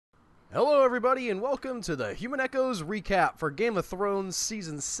Hello, everybody, and welcome to the Human Echoes recap for Game of Thrones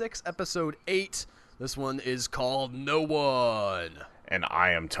Season 6, Episode 8. This one is called No One. And I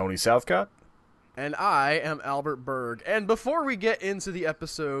am Tony Southcott. And I am Albert Berg. And before we get into the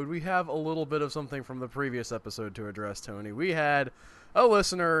episode, we have a little bit of something from the previous episode to address, Tony. We had a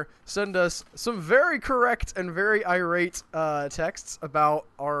listener send us some very correct and very irate texts about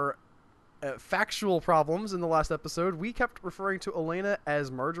our factual problems in the last episode. We kept referring to Elena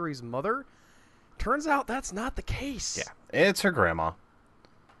as Marjorie's mother. Turns out that's not the case. Yeah, it's her grandma.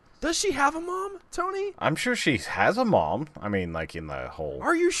 Does she have a mom, Tony? I'm sure she has a mom. I mean, like in the whole...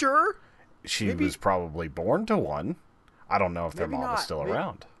 Are you sure? She was probably born to one. I don't know if their mom is still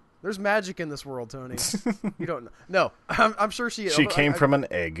around. There's magic in this world, Tony. You don't know. No, I'm sure she... She came from an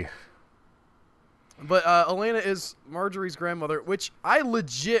egg. But Elena is Marjorie's grandmother, which I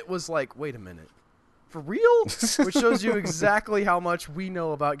legit was like, wait a minute. For real? Which shows you exactly how much we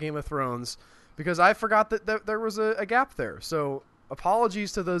know about Game of Thrones, because I forgot that there was a gap there. So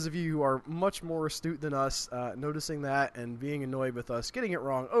apologies to those of you who are much more astute than us, noticing that and being annoyed with us, getting it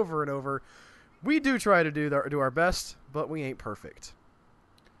wrong over and over. We do try to do our best, but we ain't perfect.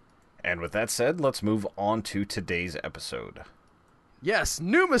 And with that said, let's move on to today's episode. Yes,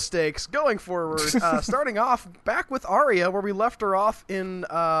 new mistakes going forward. Starting off back with Arya, where we left her off in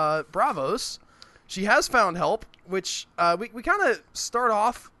Bravos. She has found help, which we kind of start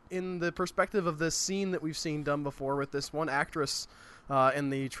off in the perspective of this scene that we've seen done before with this one actress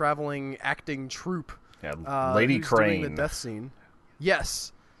in the traveling acting troupe. Yeah, Lady who's Crane. doing the death scene.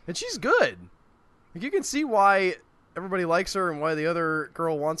 Yes, and she's good. Like, you can see why everybody likes her and why the other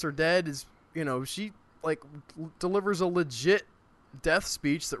girl wants her dead. Is, you know, she like delivers a legit death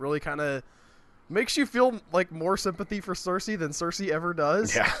speech that really kind of makes you feel like more sympathy for Cersei than Cersei ever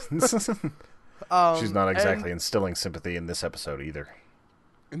does. Yeah. She's not exactly instilling sympathy in this episode either.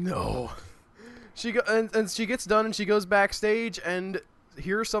 No. And she gets done and she goes backstage and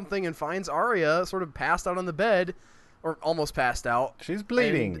hears something and finds Arya sort of passed out on the bed, or almost passed out. She's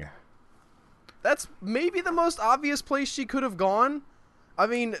bleeding. And that's maybe the most obvious place she could have gone. I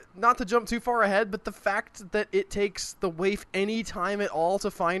mean, not to jump too far ahead, but the fact that it takes the waif any time at all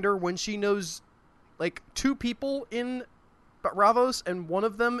to find her when she knows, like, 2 people in Bravos, and one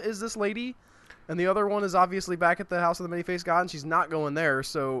of them is this lady, and the other one is obviously back at the House of the Many-Faced God, and she's not going there,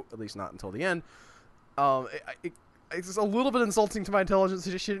 so, at least not until the end. It's a little bit insulting to my intelligence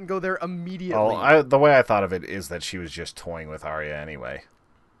that she didn't go there immediately. Oh, the way I thought of it is that she was just toying with Arya anyway.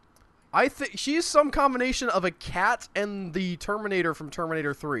 I think she's some combination of a cat and the Terminator from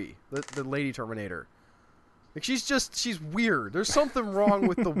Terminator 3, the lady Terminator. Like, she's weird. There's something wrong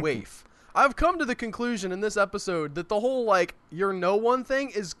with the waif. I've come to the conclusion in this episode that the whole, like, you're no one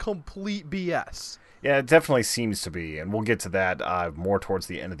thing is complete BS. Yeah, it definitely seems to be, and we'll get to that more towards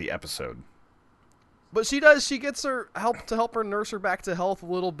the end of the episode. But she gets her help her nurse her back to health a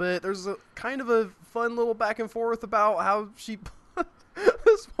little bit. There's a kind of a fun little back and forth about how she...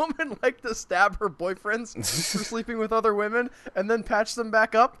 This woman liked to stab her boyfriends for sleeping with other women and then patch them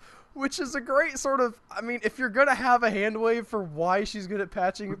back up, which is a great sort of... I mean, if you're going to have a hand wave for why she's good at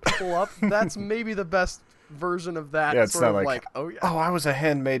patching people up, that's maybe the best version of that. Yeah, it's sort not of like, oh, yeah. Oh, I was a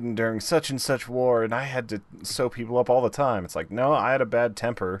handmaiden during such and such war, and I had to sew people up all the time. It's like, no, I had a bad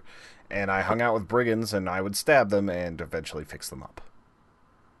temper, and I hung out with brigands, and I would stab them and eventually fix them up.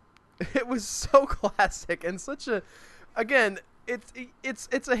 It was so classic and such a... Again...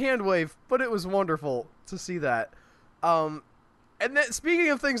 It's a hand wave, but it was wonderful to see that. And then, speaking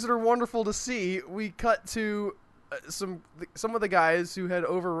of things that are wonderful to see, we cut to some of the guys who had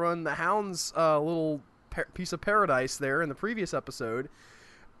overrun the hounds' little piece of paradise there in the previous episode.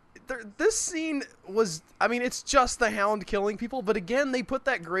 This scene was, I mean, it's just the hound killing people, but again, they put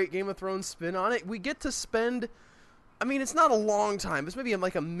that great Game of Thrones spin on it. We get to spend... I mean, it's not a long time. It's maybe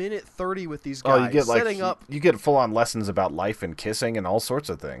like a minute 30 with these guys. Oh, you get setting up. You get full-on lessons about life and kissing and all sorts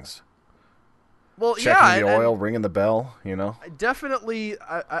of things. Well, checking the oil, ringing the bell. You know. Definitely,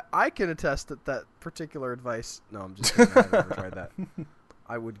 I can attest that particular advice. No, I'm just kidding. I've never tried that.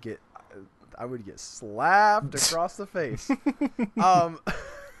 I would get slapped across the face.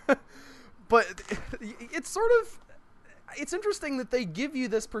 But it's interesting that they give you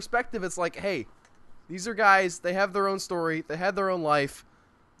this perspective. It's like, hey. These are guys, they have their own story, they had their own life,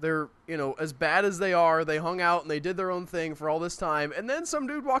 they're, you know, as bad as they are, they hung out and they did their own thing for all this time, and then some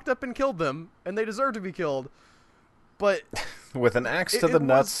dude walked up and killed them, and they deserve to be killed, but... With an axe to the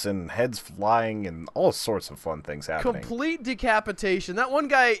nuts and heads flying and all sorts of fun things happening. Complete decapitation. That one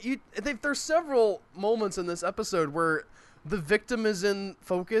guy, there's several moments in this episode where the victim is in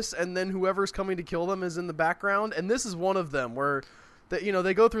focus, and then whoever's coming to kill them is in the background, and this is one of them, where... that,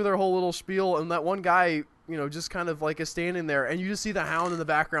 they go through their whole little spiel, and that one guy, just kind of like is standing there, and you just see the Hound in the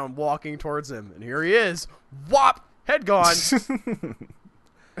background walking towards him, and here he is, whop, head gone.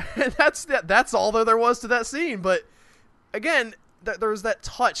 And that's all that there was to that scene. But again, there was that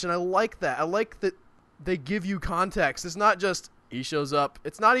touch, and I like that. I like that they give you context. It's not just he shows up.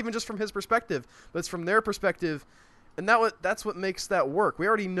 It's not even just from his perspective, but it's from their perspective, and that's what makes that work. We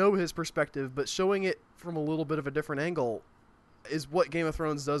already know his perspective, but showing it from a little bit of a different angle is what Game of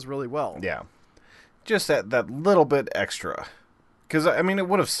Thrones does really well. Yeah. Just that little bit extra. Because, I mean, it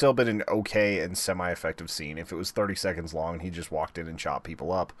would have still been an okay and semi-effective scene if it was 30 seconds long and he just walked in and chopped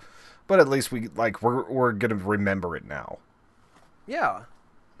people up. But at least we're going to remember it now. Yeah.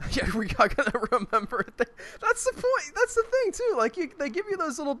 Yeah, we got to remember it. That's the point. That's the thing, too. Like, they give you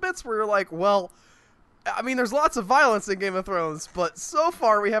those little bits where you're like, well, I mean, there's lots of violence in Game of Thrones, but so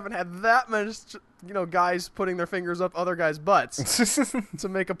far we haven't had that much, guys putting their fingers up other guys' butts to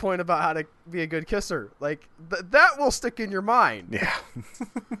make a point about how to be a good kisser. Like, that will stick in your mind. Yeah.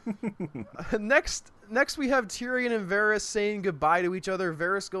 Next we have Tyrion and Varys saying goodbye to each other,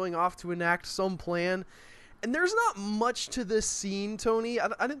 Varys going off to enact some plan. And there's not much to this scene, Tony. I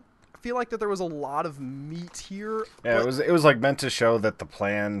didn't feel like that there was a lot of meat here. Yeah, it was like meant to show that the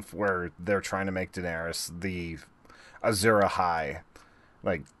plan where they're trying to make Daenerys the Azura High,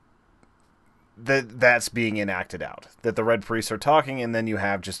 like that's being enacted out. That the Red Priests are talking, and then you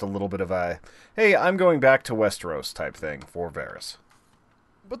have just a little bit of a, hey, I'm going back to Westeros type thing for Varys.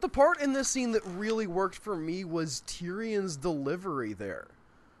 But the part in this scene that really worked for me was Tyrion's delivery there,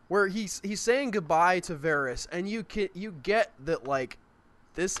 where he's saying goodbye to Varys, and you get that, like,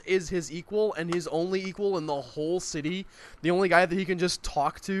 this is his equal and his only equal in the whole city. The only guy that he can just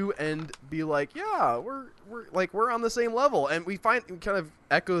talk to and be like, yeah, we're on the same level. And we kind of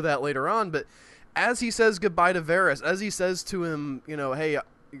echo that later on. But as he says goodbye to Varys, as he says to him, hey,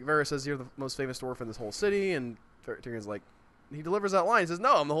 Varys says you're the most famous dwarf in this whole city, and Tyrion's like, he delivers that line. He says,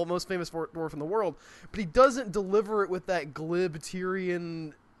 no, I'm the whole most famous dwarf in the world. But he doesn't deliver it with that glib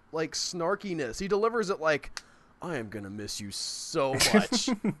Tyrion, like, snarkiness. He delivers it like, I am going to miss you so much.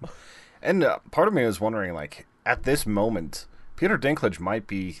 And part of me was wondering, like, at this moment, Peter Dinklage might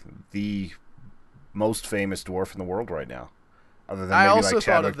be the most famous dwarf in the world right now. Other than maybe like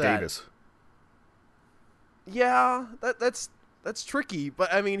Chadwick Davis. Yeah, that's tricky.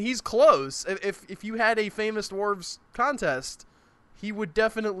 But, I mean, he's close. If you had a famous dwarves contest, he would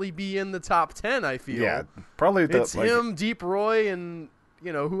definitely be in the top 10, I feel. Yeah, probably. It's him, Deep Roy, and,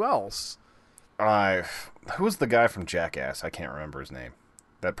 who else? Who was the guy from Jackass? I can't remember his name.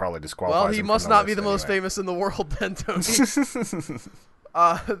 That probably disqualifies him. Well, he must not be the most famous in the world then, Tony.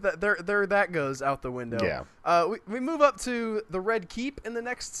 That goes out the window. Yeah. We move up to the Red Keep in the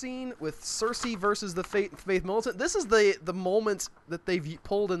next scene with Cersei versus the Faith Militant. This is the moment that they've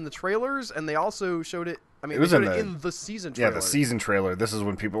pulled in the trailers, and they also showed it. I mean, they showed it in the season trailer. Yeah, the season trailer. This is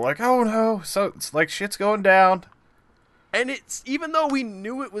when people are like, oh no, so it's like shit's going down. And it's, even though we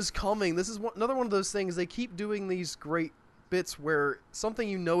knew it was coming, this is another one of those things. They keep doing these great bits where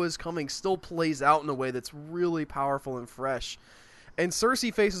something is coming still plays out in a way that's really powerful and fresh. And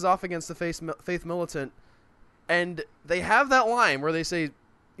Cersei faces off against the Faith Militant, and they have that line where they say,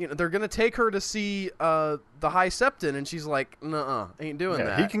 they're going to take her to see the High Septon, and she's like, nuh-uh, ain't doing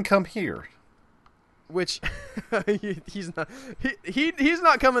that. He can come here. Which he's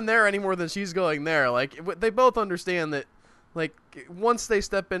not coming there any more than she's going there. Like, they both understand that, like, once they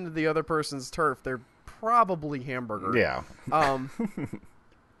step into the other person's turf, they're probably hamburger. Yeah.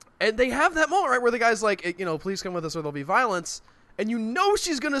 And they have that moment, right, where the guy's like, please come with us or there'll be violence. And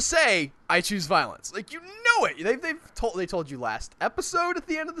she's going to say, I choose violence. Like, it. They told you last episode at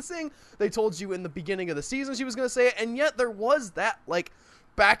the end of the thing. They told you in the beginning of the season she was going to say it. And yet there was that, like,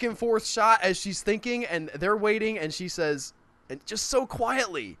 back and forth shot as she's thinking, and they're waiting, and she says, and just so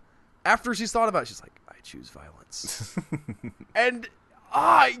quietly, after she's thought about it, she's like, I choose violence. And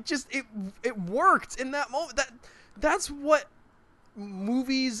it worked in that moment. That's what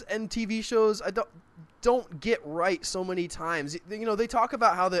movies and TV shows don't get right so many times. They talk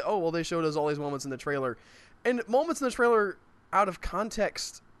about how they showed us all these moments in the trailer, and moments in the trailer out of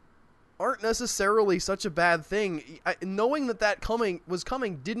context aren't necessarily such a bad thing. Knowing that was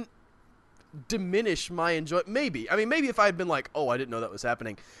coming didn't diminish my enjoyment. Maybe if I had been like, oh, I didn't know that was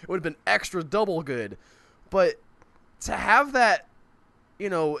happening, it would have been extra double good. But to have that,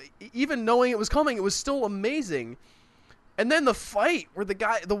 even knowing it was coming, it was still amazing. And then the fight where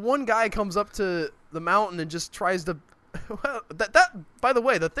the one guy comes up to the mountain and just tries to Well, that by the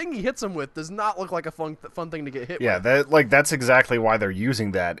way, the thing he hits him with does not look like a fun thing to get hit Yeah, with. that's exactly why they're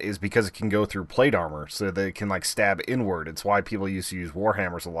using that, is because it can go through plate armor, so that it can like stab inward. It's why people used to use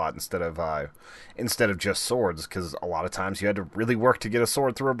warhammers a lot instead of just swords, because a lot of times you had to really work to get a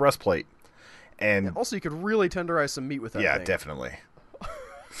sword through a breastplate. And Also, you could really tenderize some meat with that yeah, thing. definitely.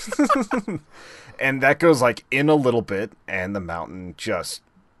 And that goes like in a little bit, and the mountain just.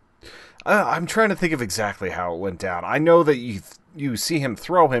 I'm trying to think of exactly how it went down. I know that you see him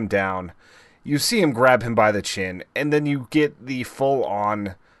throw him down, you see him grab him by the chin, and then you get the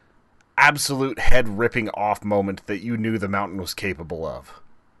full-on, absolute head-ripping off moment that you knew the mountain was capable of.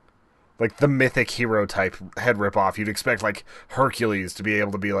 Like the mythic hero type head rip off. You'd expect like Hercules to be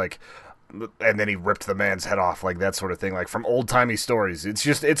able to be like, and then he ripped the man's head off, like that sort of thing, like from old-timey stories. It's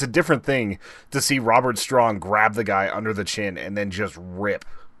a different thing to see Robert Strong grab the guy under the chin and then just rip.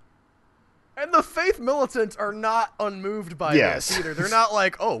 And the Faith militants are not unmoved by Yes. this either. They're not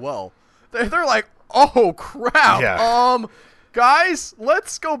like, oh, well. They're like, oh, crap. Yeah. Guys,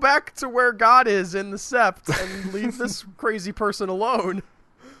 let's go back to where God is in the Sept and leave this crazy person alone.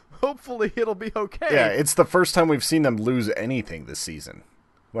 Hopefully it'll be okay. Yeah, it's the first time we've seen them lose anything this season.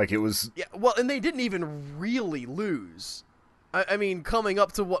 Like, it was... Yeah, well, and they didn't even really lose. I mean, coming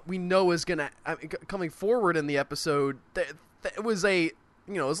up to what we know is going to... coming forward in the episode, it was a...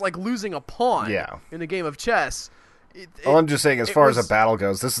 You know, it's like losing a pawn in a game of chess. I'm just saying, as far as a battle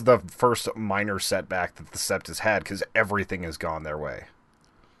goes, this is the first minor setback that the Sept has had, because everything has gone their way.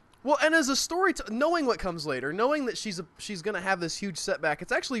 Well, and as a story, knowing what comes later, knowing that she's going to have this huge setback,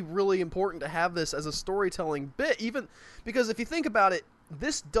 it's actually really important to have this as a storytelling bit, even because if you think about it,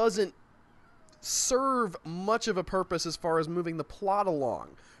 this doesn't serve much of a purpose as far as moving the plot along,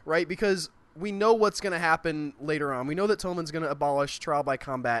 right? Because we know what's going to happen later on. We know that Tommen's going to abolish trial by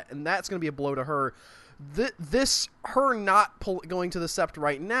combat, and that's going to be a blow to her. Her not going to the Sept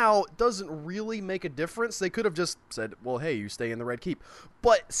right now doesn't really make a difference. They could have just said, well, hey, you stay in the Red Keep.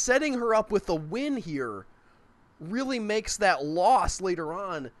 But setting her up with a win here really makes that loss later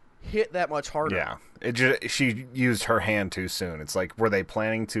on hit that much harder. Yeah. She used her hand too soon. It's like, were they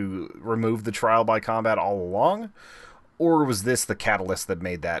planning to remove the trial by combat all along? Or was this the catalyst that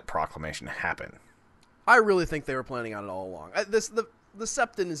made that proclamation happen? I really think they were planning on it all along. The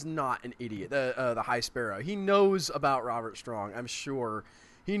Septon is not an idiot, the High Sparrow. He knows about Robert Strong, I'm sure.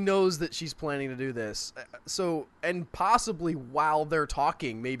 He knows that she's planning to do this. So, and possibly while they're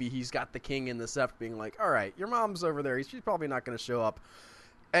talking, maybe he's got the king in the Sept being like, all right, your mom's over there. She's probably not going to show up.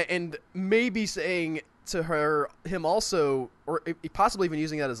 And maybe saying to him also, or possibly even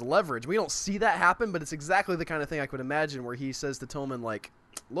using that as leverage. We don't see that happen, but it's exactly the kind of thing I could imagine where he says to Tommen, like,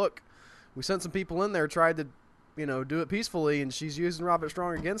 look, we sent some people in there, tried to, do it peacefully, and she's using Robert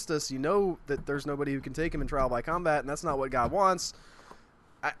Strong against us. You know that there's nobody who can take him in trial by combat, and that's not what God wants.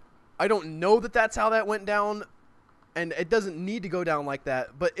 I don't know that that's how that went down, and it doesn't need to go down like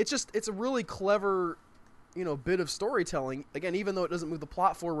that, but it's a really clever, bit of storytelling. Again, even though it doesn't move the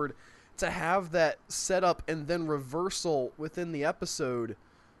plot forward, to have that setup and then reversal within the episode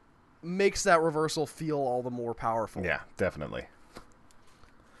makes that reversal feel all the more powerful. Yeah, definitely.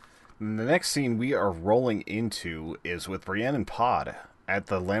 The next scene we are rolling into is with Brienne and Pod at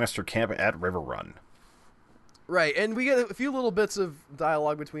the Lannister camp at Riverrun. Right, and we get a few little bits of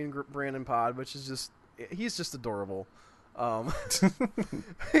dialogue between Brienne and Pod, which is he's just adorable. And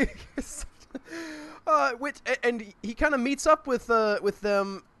he kind of meets up with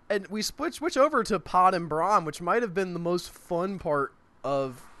them, and we switch over to Pod and Bronn, which might have been the most fun part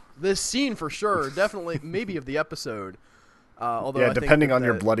of this scene for sure. Definitely, maybe of the episode. Although I depending think on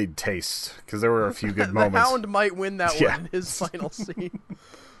your bloodied taste, because there were a few good moments. The Hound might win that one in his final scene.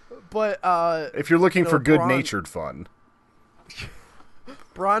 But if you're looking for good-natured fun,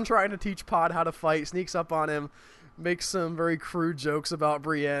 Bronn trying to teach Pod how to fight, sneaks up on him, makes some very crude jokes about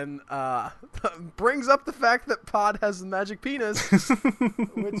Brienne, brings up the fact that Pod has a magic penis,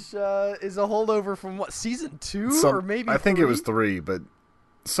 which is a holdover from what, season 2 or maybe I think 3? it was 3, but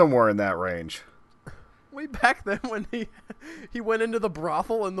somewhere in that range. Way back then when he went into the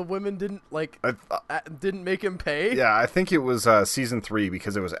brothel and the women didn't didn't make him pay. Yeah, I think it was season 3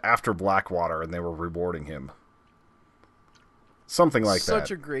 because it was after Blackwater and they were rewarding him. Something like that.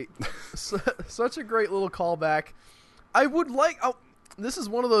 Such a great little callback. I would like. Oh, this is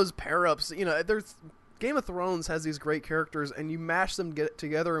one of those pair ups. There's Game of Thrones has these great characters, and you mash them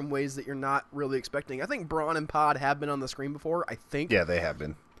together in ways that you're not really expecting. I think Bronn and Pod have been on the screen before. I think. Yeah, they have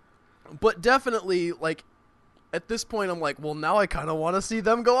been. But definitely, at this point, I'm like, well, now I kind of want to see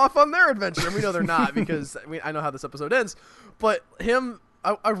them go off on their adventure. And we know they're not because I know how this episode ends. But him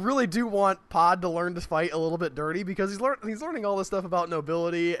I really do want Pod to learn to fight a little bit dirty because he's learning all this stuff about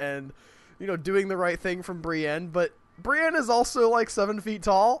nobility and, you know, doing the right thing from Brienne. But Brienne is also like 7 feet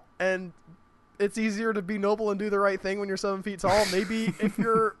tall, and it's easier to be noble and do the right thing when you're 7 feet tall. Maybe if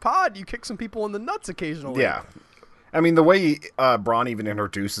you're Pod, you kick some people in the nuts occasionally. Yeah. I mean, the way Bronn even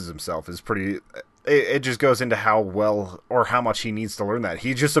introduces himself is pretty... It just goes into how well or how much he needs to learn that.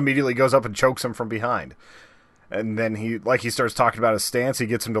 He just immediately goes up and chokes him from behind. And then he starts talking about his stance. He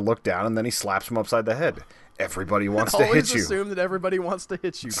gets him to look down, and then he slaps him upside the head. Everybody wants to hit you. Always assume that everybody wants to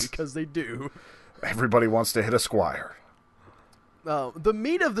hit you because they do. Everybody wants to hit a squire. The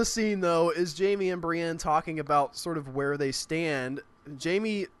meat of the scene, though, is Jaime and Brienne talking about sort of where they stand.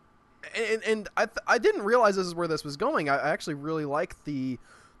 Jaime, and I didn't realize this is where this was going. I actually really like the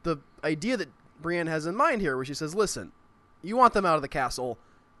idea that Brienne has in mind here, where she says, listen, you want them out of the castle.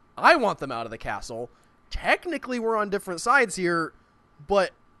 I want them out of the castle. Technically, we're on different sides here,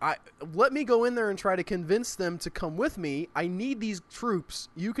 but let me go in there and try to convince them to come with me. I need these troops.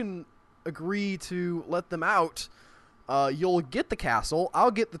 You can agree to let them out. You'll get the castle. I'll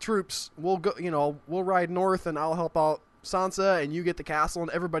get the troops. We'll go. You know, we'll ride north, and I'll help out Sansa, and you get the castle,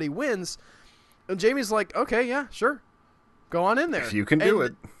 and everybody wins. And Jaime's like, okay, yeah, sure, go on in there. If you can do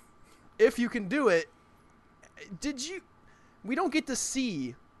it. If you can do it. We don't get to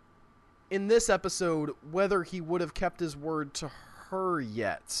see in this episode whether he would have kept his word to her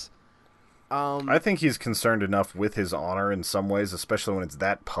yet. I think he's concerned enough with his honor in some ways, especially when it's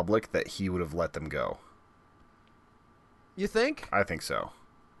that public, that he would have let them go. You think? I think so.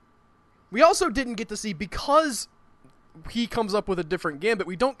 We also didn't get to see, because he comes up with a different gambit,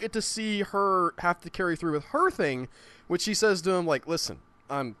 we don't get to see her have to carry through with her thing, which she says to him, like, listen,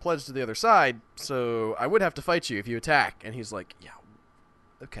 I'm pledged to the other side, so I would have to fight you if you attack. And he's like, yeah,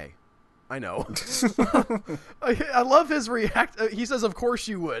 okay, I know. I love his react. He says, of course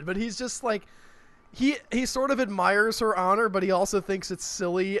you would, but he's just like, he sort of admires her honor, but he also thinks it's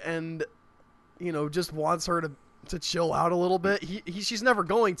silly and, you know, just wants her to chill out a little bit. She's never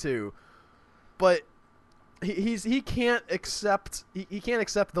going to, but he can't accept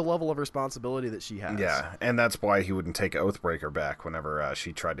the level of responsibility that she has. Yeah, and that's why he wouldn't take Oathbreaker back whenever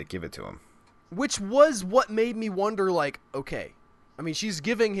she tried to give it to him. Which was what made me wonder, like, okay, I mean, she's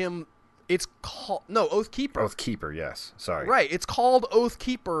giving him, it's called, no, Oathkeeper. Oathkeeper, yes, sorry. Right, it's called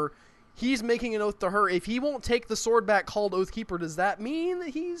Oathkeeper. He's making an oath to her. If he won't take the sword back called Oathkeeper, does that mean that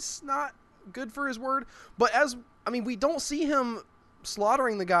he's not good for his word? But we don't see him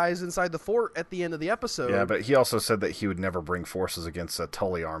slaughtering the guys inside the fort at the end of the episode. Yeah, but he also said that he would never bring forces against a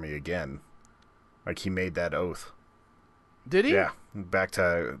Tully army again. Like, he made that oath. Did he? Yeah,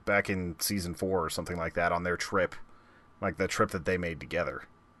 back in season 4 or something like that, on their trip. Like, the trip that they made together.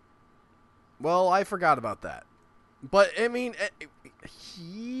 Well, I forgot about that. But, I mean,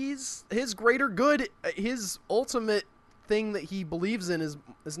 his greater good, his ultimate thing that he believes in is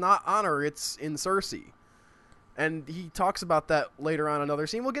not honor, it's in Cersei. And he talks about that later on in another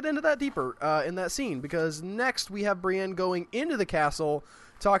scene. We'll get into that deeper in that scene, because next we have Brienne going into the castle,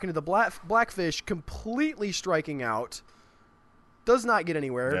 talking to the Blackfish, completely striking out. Does not get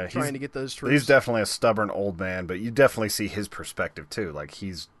anywhere, trying to get those troops. He's definitely a stubborn old man, but you definitely see his perspective too. Like,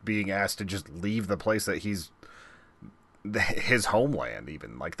 he's being asked to just leave the place that his homeland,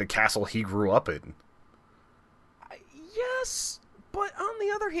 even. Like, the castle he grew up in. Yes, but on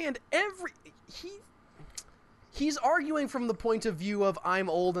the other hand, he's arguing from the point of view of, I'm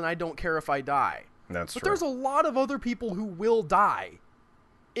old and I don't care if I die. That's true. But there's a lot of other people who will die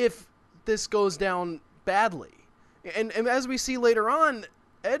if this goes down badly. And as we see later on,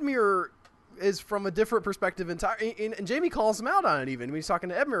 Edmure is from a different perspective entirely. And Jaime calls him out on it even. When he's talking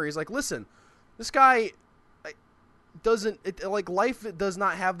to Edmure, he's like, listen, this guy life does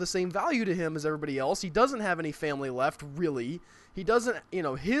not have the same value to him as everybody else. He doesn't have any family left, really. He doesn't,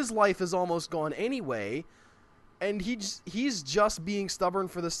 his life is almost gone anyway. And he's just being stubborn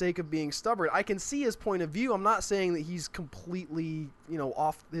for the sake of being stubborn. I can see his point of view. I'm not saying that he's completely,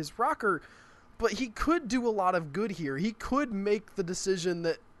 off his rocker, but he could do a lot of good here. He could make the decision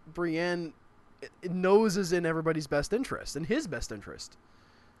that Brienne knows is in everybody's best interest, in his best interest.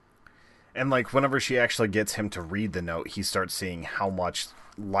 And, like, whenever she actually gets him to read the note, he starts seeing how much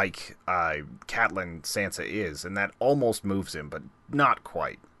like Catelyn Sansa is, and that almost moves him, but not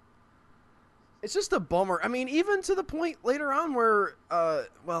quite. It's just a bummer. I mean, even to the point later on where, I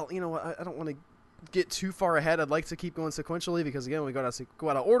don't want to get too far ahead. I'd like to keep going sequentially because, again, we go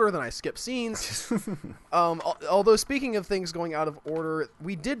out of order, then I skip scenes. Although, speaking of things going out of order,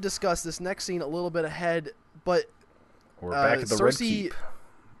 we did discuss this next scene a little bit ahead, but we're back at the Cersei, Red Keep.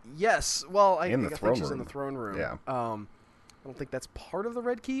 Yes. Well, I think she's room. in the throne room. Yeah. I don't think that's part of the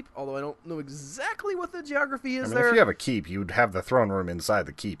Red Keep, although I don't know exactly what the geography is I mean, there. if you have a keep, you would have the throne room inside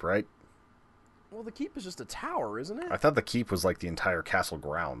the keep, right? Well, the keep is just a tower, isn't it? I thought the keep was like the entire castle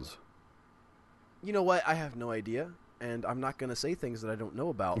grounds. You know what? I have no idea, and I'm not going to say things that I don't know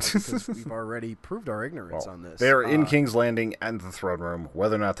about because we've already proved our ignorance on this. They're in King's Landing and the throne room.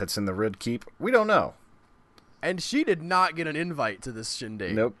 Whether or not that's in the Red Keep, we don't know. And she did not get an invite to this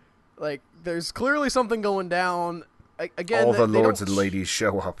shindig. Nope. Like, there's clearly something going down. Again, all the lords and ladies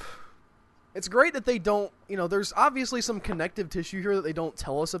show up. It's great that they don't, there's obviously some connective tissue here that they don't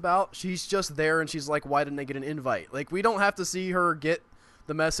tell us about. She's just there and she's like, why didn't I get an invite? Like, we don't have to see her get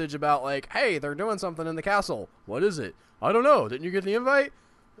the message about, like, hey, they're doing something in the castle. What is it? I don't know. Didn't you get the invite?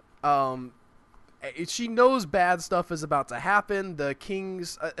 She knows bad stuff is about to happen. The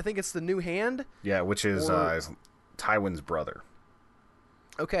king's, I think it's the new hand. Yeah, which is Tywin's brother.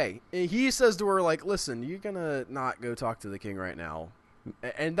 Okay. He says to her, like, listen, you're going to not go talk to the king right now.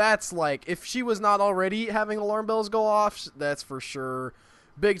 And that's like, if she was not already having alarm bells go off, that's for sure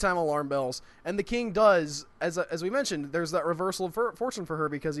big time alarm bells. And the king does, as we mentioned, there's that reversal of fortune for her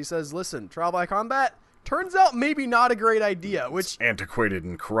because he says, listen, trial by combat turns out maybe not a great idea, which antiquated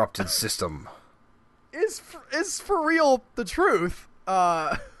and corrupted system is for real the truth.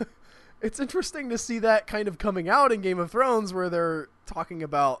 It's interesting to see that kind of coming out in Game of Thrones where they're talking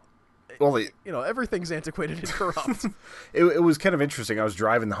about, everything's antiquated and corrupt. It was kind of interesting. I was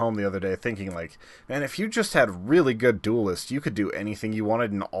driving home the other day thinking, like, man, if you just had really good duelists, you could do anything you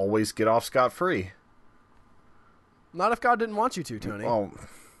wanted and always get off scot-free. Not if God didn't want you to, Tony. Well,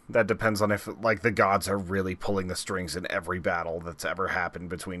 that depends on if, like, the gods are really pulling the strings in every battle that's ever happened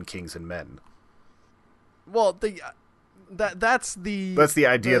between kings and men. Well, that's the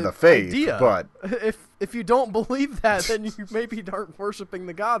idea of the faith, idea. But if you don't believe that, then you maybe aren't worshiping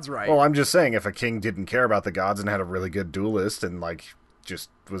the gods right. Well, I'm just saying, if a king didn't care about the gods and had a really good duelist and, like, just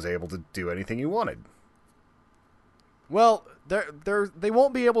was able to do anything he wanted. Well, they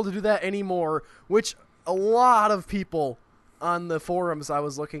won't be able to do that anymore, which a lot of people on the forums I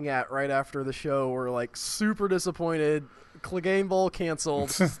was looking at right after the show were, like, super disappointed. Clegane Bowl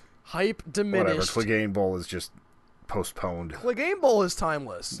canceled. Hype diminished. Whatever, Clegane Bowl is just postponed. Clegane Bowl is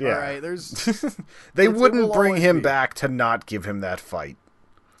timeless. Yeah. All right, they wouldn't bring him back to not give him that fight.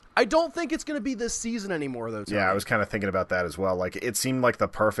 I don't think it's going to be this season anymore, though, Tony. Yeah, I was kind of thinking about that as well. Like, it seemed like the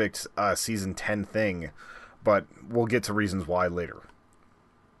perfect season 10 thing, but we'll get to reasons why later.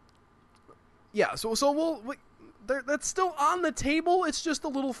 Yeah, so that's still on the table. It's just a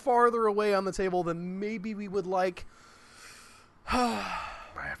little farther away on the table than maybe we would like.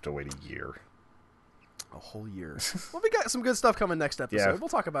 I have to wait a year. A whole year. Well, we got some good stuff coming next episode. Yeah. We'll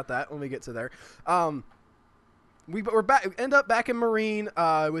talk about that when we get to there. We're back. End up back in Marine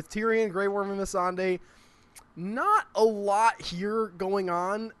with Tyrion, Grey Worm, and Missandei. Not a lot here going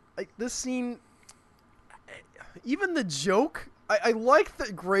on. Like, this scene, even the joke. I like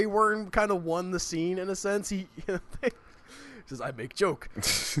that Grey Worm kind of won the scene in a sense. He says, "I make joke."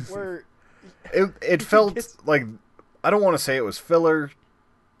 Where it felt like, I don't want to say it was filler.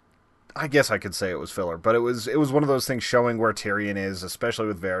 I guess I could say it was filler, but it was one of those things showing where Tyrion is, especially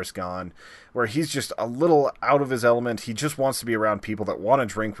with Varys gone, where he's just a little out of his element. He just wants to be around people that want to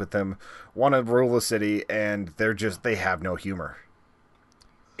drink with him, want to rule the city, and they have no humor.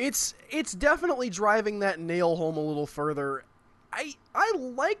 It's definitely driving that nail home a little further. I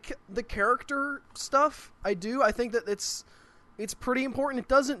like the character stuff. I do. I think that it's pretty important. It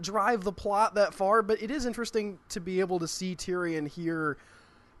doesn't drive the plot that far, but it is interesting to be able to see Tyrion here,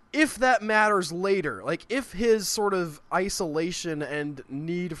 if that matters later. Like, if his sort of isolation and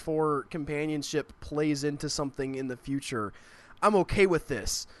need for companionship plays into something in the future, I'm okay with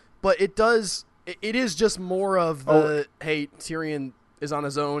this. But it is just more of the, hey, Tyrion is on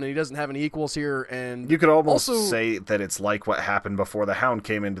his own and he doesn't have any equals here. And you could almost say that it's like what happened before the Hound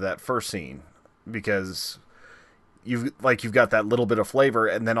came into that first scene, because you've got that little bit of flavor,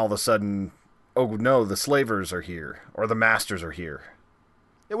 and then all of a sudden, oh no, the slavers are here, or the masters are here.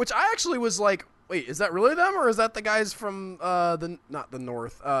 Which I actually was like, wait, is that really them, or is that the guys from not the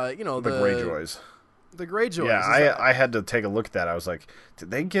north? The Greyjoys. The Greyjoys. Yeah, I had to take a look at that. I was like, did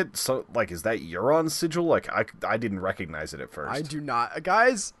they get is that Euron's sigil? Like, I didn't recognize it at first. I do not.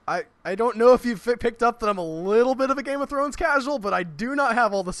 Guys, I don't know if you've picked up that I'm a little bit of a Game of Thrones casual, but I do not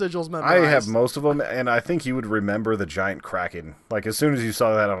have all the sigils memorized. I have most of them, and I think you would remember the giant kraken. Like, as soon as you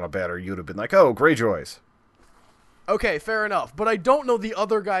saw that on a banner, you'd have been like, oh, Greyjoys. Okay, fair enough. But I don't know the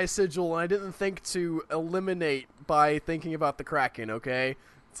other guy's sigil, and I didn't think to eliminate by thinking about the Kraken, okay?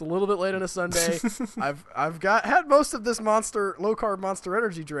 It's a little bit late on a Sunday. I've had most of this low-carb Monster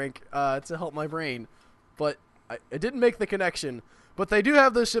Energy drink to help my brain. But It didn't make the connection, but they do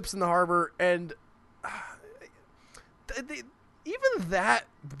have those ships in the harbor, and even that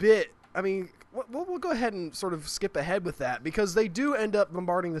bit, I mean, we'll go ahead and sort of skip ahead with that, because they do end up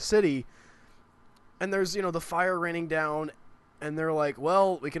bombarding the city, and there's, the fire raining down, and they're like,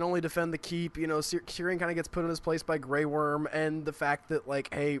 well, we can only defend the keep. Tyrion kind of gets put in his place by Grey Worm, and the fact that,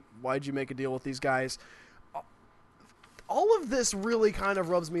 like, hey, why'd you make a deal with these guys? All of this really kind of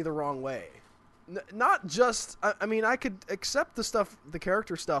rubs me the wrong way. Not just, I mean, I could accept the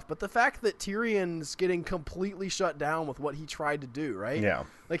character stuff, but the fact that Tyrion's getting completely shut down with what he tried to do, right? Yeah.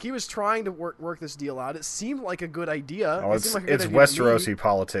 Like, he was trying to work this deal out. It seemed like a good idea. Oh, it's Westerosi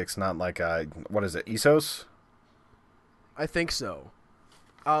politics, not like, what is it, Essos? I think so.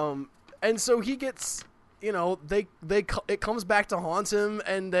 And so he gets, it comes back to haunt him,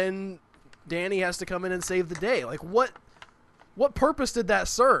 and then Dany has to come in and save the day. Like, what purpose did that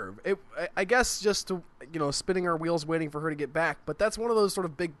serve? I guess just to, spinning our wheels waiting for her to get back, but that's one of those sort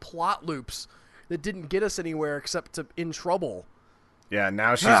of big plot loops that didn't get us anywhere except in trouble. Yeah,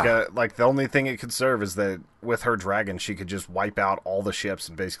 now she's got, like, the only thing it could serve is that with her dragon, she could just wipe out all the ships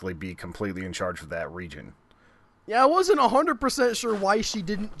and basically be completely in charge of that region. Yeah, I wasn't 100% sure why she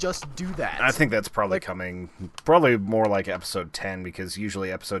didn't just do that. I think that's probably probably more like episode 10, because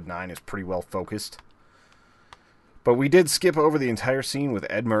usually episode 9 is pretty well focused. But we did skip over the entire scene with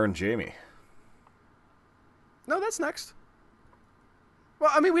Edmure and Jaime. No, that's next. Well,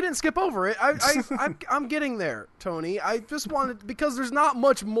 I mean, we didn't skip over it. I'm getting there, Tony. I just wanted, because there's not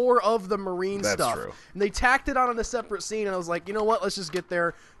much more of the marine stuff. That's true. And they tacked it on in a separate scene, and I was like, you know what? Let's just get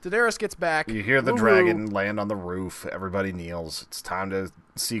there. Daenerys gets back. You hear the dragon land on the roof. Everybody kneels. It's time to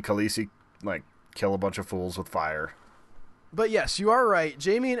see Khaleesi, like, kill a bunch of fools with fire. But yes, you are right.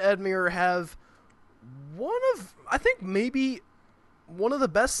 Jaime and Edmure have I think maybe one of the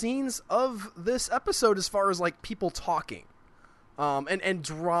best scenes of this episode as far as, like, people talking. And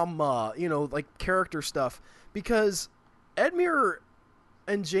drama, like character stuff, because Edmure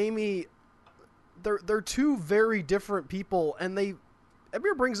and Jaime, they're two very different people, and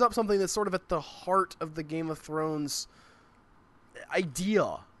Edmure brings up something that's sort of at the heart of the Game of Thrones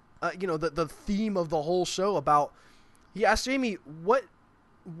idea, the theme of the whole show. About, he asked Jaime,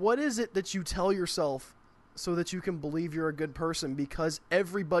 what is it that you tell yourself so that you can believe you're a good person, because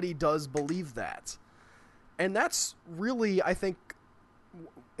everybody does believe that. And that's really, I think,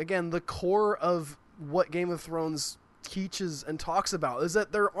 again, the core of what Game of Thrones teaches and talks about, is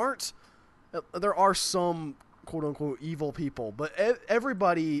that there are some quote-unquote evil people, but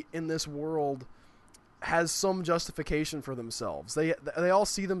everybody in this world has some justification for themselves. They all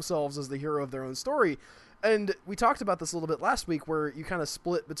see themselves as the hero of their own story. And we talked about this a little bit last week, where you kind of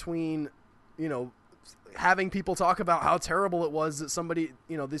split between, having people talk about how terrible it was that somebody,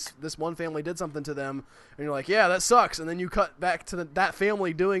 this one family did something to them, and you're like, yeah, that sucks. And then you cut back to that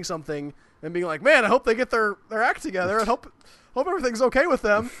family doing something and being like, man, I hope they get their act together, and hope everything's okay with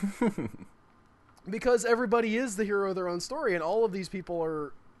them. Because everybody is the hero of their own story, and all of these people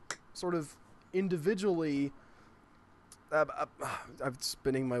are sort of individually, I'm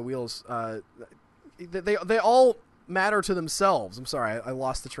spinning my wheels. They all matter to themselves. I'm sorry, I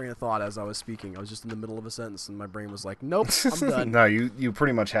lost the train of thought as I was speaking. I was just in the middle of a sentence, and my brain was like, nope, I'm done. No, you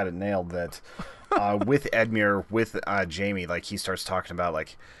pretty much had it nailed. That with Edmure, with Jaime, like, he starts talking about,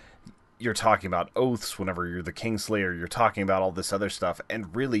 like, you're talking about oaths whenever you're the Kingslayer, you're talking about all this other stuff,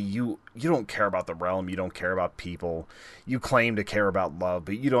 and really you don't care about the realm, you don't care about people, you claim to care about love,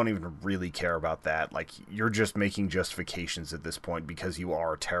 but you don't even really care about that. Like, you're just making justifications at this point because you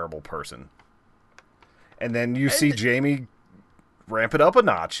are a terrible person. And then you see Jaime ramp it up a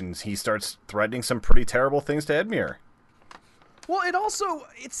notch, and he starts threatening some pretty terrible things to Edmure. Well, it also,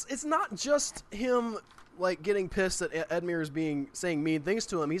 it's not just him, like, getting pissed that Edmure is saying mean things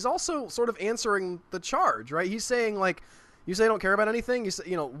to him. He's also sort of answering the charge, right? He's saying, like, you say I don't care about anything. You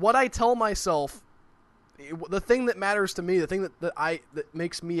say, what I tell myself, the thing that matters to me, the thing that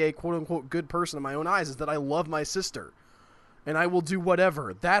makes me a quote unquote good person in my own eyes, is that I love my sister. And I will do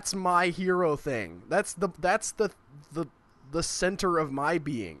whatever. That's my hero thing. That's the center of my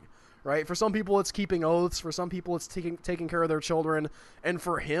being, right? For some people, it's keeping oaths. For some people, it's taking care of their children. And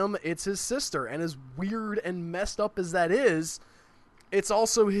for him, it's his sister. And as weird and messed up as that is, it's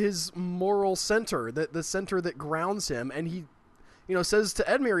also his moral center, the center that grounds him. And he, says to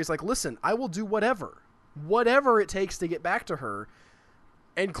Edmure, he's like, listen, I will do whatever it takes to get back to her.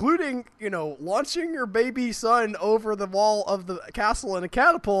 Including, launching your baby son over the wall of the castle in a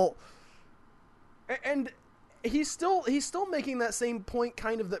catapult. And he's still making that same point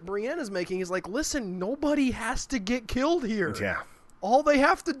kind of that Brienne is making. He's like, listen, nobody has to get killed here. Yeah. All they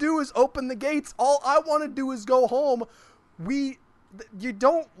have to do is open the gates. All I want to do is go home. You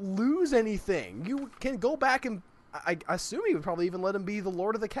don't lose anything. You can go back and I assume he would probably even let him be the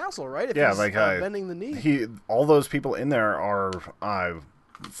lord of the castle, right? If he's bending the knee. All those people in there are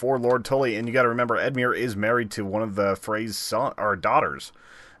for Lord Tully, and you got to remember Edmure is married to one of the Frey's daughters.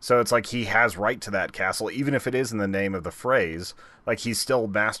 So it's like he has right to that castle, even if it is in the name of the Freys. Like, he's still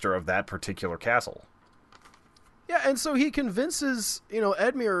master of that particular castle. Yeah, and so he convinces,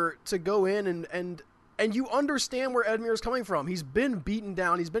 Edmure to go in and you understand where Edmure is coming from. He's been beaten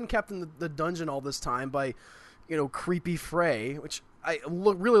down. He's been kept in the dungeon all this time by, creepy Frey, which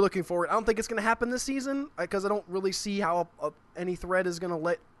really looking forward. I don't think it's going to happen this season because I don't really see how any thread is going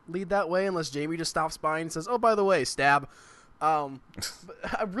to lead that way unless Jaime just stops by and says, "Oh, by the way, stab." But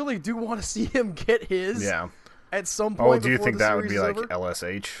I really do want to see him get his. Yeah. At some point. Oh, do you think that would be like over.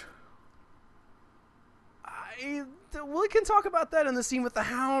 LSH? We can talk about that in the scene with the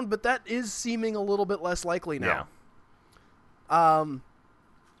Hound, but that is seeming a little bit less likely now. Yeah.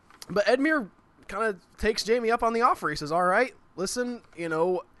 But Edmure kind of takes Jaime up on the offer. He says, "All right, listen,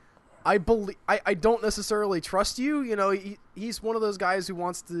 I don't necessarily trust you. He's one of those guys who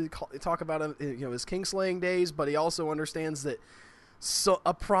wants to talk about his kingslaying days, but he also understands that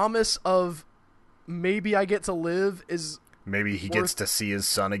a promise of maybe I get to live is maybe he gets to see his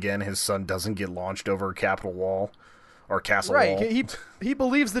son again. His son doesn't get launched over a capital wall or castle wall. Right. He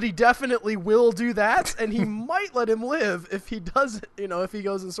believes that he definitely will do that, and he might let him live if he does, if he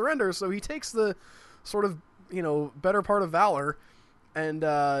goes and surrenders. So he takes the sort of, better part of valor, and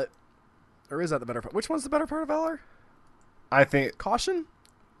or is that the better part? Which one's the better part of valor? I think caution.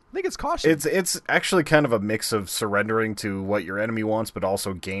 I think it's caution. It's actually kind of a mix of surrendering to what your enemy wants, but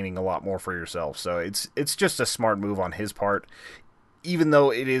also gaining a lot more for yourself. So it's just a smart move on his part, even though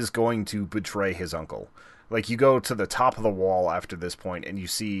it is going to betray his uncle. Like, you go to the top of the wall after this point, and you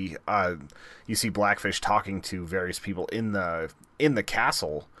see Blackfish talking to various people in the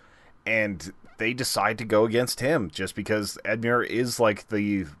castle, and they decide to go against him just because Edmure is like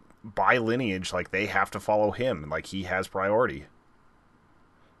the by lineage, like they have to follow him, like he has priority.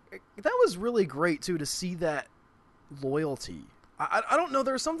 That was really great, too, to see that loyalty. I don't know,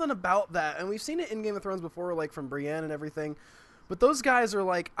 there's something about that, and we've seen it in Game of Thrones before, like from Brienne and everything, but those guys are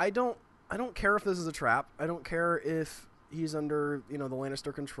like, I don't care if this is a trap. I don't care if he's under, the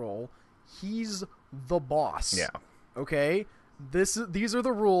Lannister control. He's the boss. Yeah. Okay? These are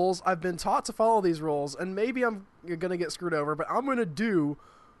the rules. I've been taught to follow these rules, and maybe I'm going to get screwed over, but I'm going to do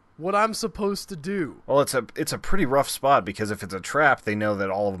what I'm supposed to do. Well, it's a pretty rough spot because if it's a trap, they know that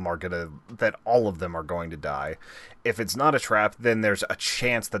all of them are going to die. If it's not a trap, then there's a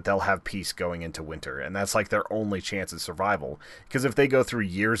chance that they'll have peace going into winter, and that's like their only chance at survival. Because if they go through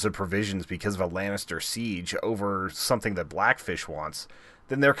years of provisions because of a Lannister siege over something that Blackfish wants,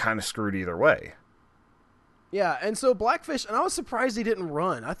 then they're kind of screwed either way. Yeah, and so Blackfish, and I was surprised he didn't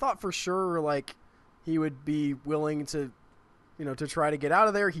run. I thought for sure like he would be willing to to try to get out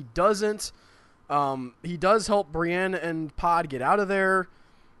of there. He doesn't. He does help Brienne and Pod get out of there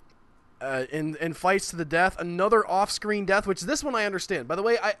and fights to the death. Another off-screen death, which this one I understand. By the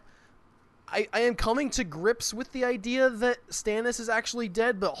way, I am coming to grips with the idea that Stannis is actually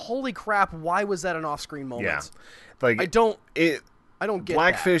dead, but holy crap, why was that an off-screen moment? Yeah. Like, I don't get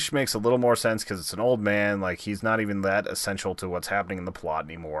Blackfish that. makes a little more sense because it's an old man. Like, he's not even that essential to what's happening in the plot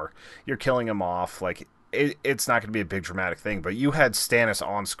anymore. You're killing him off. Like, it's not going to be a big dramatic thing, but you had Stannis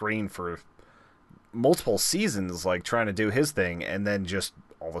on screen for multiple seasons, like trying to do his thing, and then just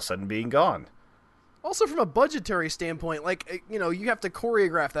all of a sudden being gone. Also, from a budgetary standpoint, like, you have to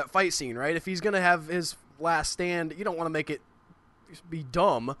choreograph that fight scene, right? If he's going to have his last stand, you don't want to make it be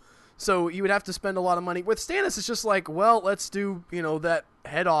dumb. So you would have to spend a lot of money. With Stannis, it's just like, well, let's do, that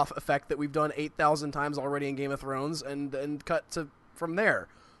head-off effect that we've done 8,000 times already in Game of Thrones and cut from there.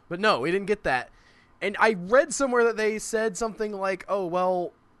 But no, we didn't get that. And I read somewhere that they said something like, "Oh,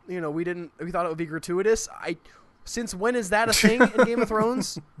 well, we thought it would be gratuitous." Since when is that a thing in Game of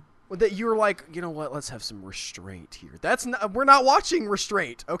Thrones? That you're like, you know what? Let's have some restraint here. We're not watching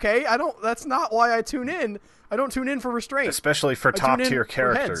restraint, okay? That's not why I tune in. I don't tune in for restraint, especially for top tier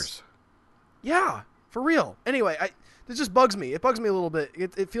characters. Yeah, for real. Anyway, this just bugs me. It bugs me a little bit.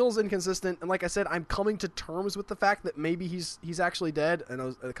 It feels inconsistent, and like I said, I'm coming to terms with the fact that maybe he's actually dead. I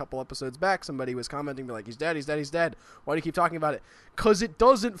know a couple episodes back, somebody was commenting, like, he's dead. Why do you keep talking about it? Because it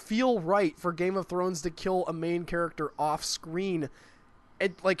doesn't feel right for Game of Thrones to kill a main character off screen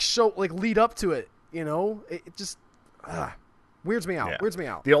and lead up to it. It just weirds me out. Yeah. Weirds me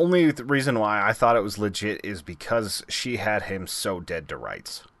out. The only reason why I thought it was legit is because she had him so dead to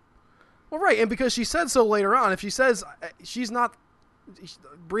rights. Well, right, and because she said so later on. If she says she's not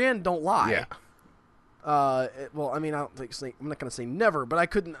Brienne don't lie. Yeah. Well, I mean, I don't think I'm not gonna say never, but I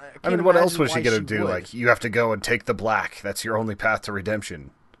couldn't. I mean, what else was she gonna do? Like, you have to go and take the black. That's your only path to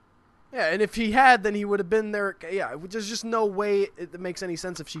redemption. Yeah, and if he had, then he would have been there. Yeah, there's just no way it makes any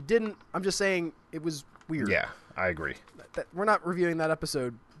sense if she didn't. I'm just saying it was weird. Yeah, I agree. We're not reviewing that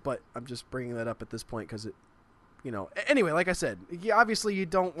episode, but I'm just bringing that up at this point because it, Anyway, like I said, obviously you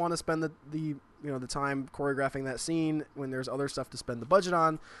don't want to spend the time choreographing that scene when there's other stuff to spend the budget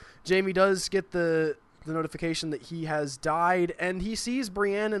on. Jaime does get the notification that he has died, and he sees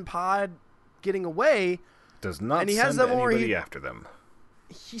Brienne and Pod getting away. Does not and he send has that anybody after them.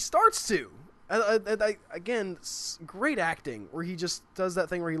 He starts to. Again, great acting, where he just does that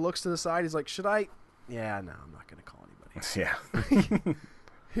thing where he looks to the side. He's like, should I? Yeah, no, I'm not going to call anybody. Yeah.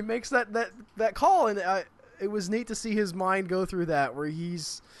 He makes that call, and it was neat to see his mind go through that, where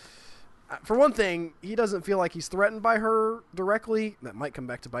he's, for one thing, he doesn't feel like he's threatened by her directly. That might come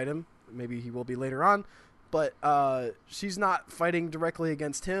back to bite him. Maybe he will be later on. But she's not fighting directly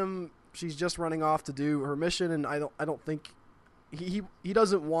against him. She's just running off to do her mission, and I don't think he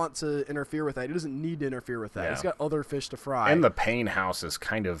doesn't want to interfere with that. He doesn't need to interfere with that. Yeah. He's got other fish to fry. And the Payne house is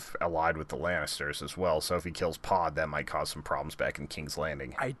kind of allied with the Lannisters as well, so if he kills Pod, that might cause some problems back in King's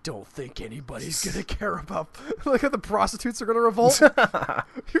Landing. I don't think anybody's going to care about... Look at the prostitutes are going to revolt.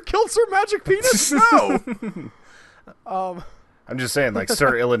 You killed Sir Magic Penis? No! I'm just saying, like,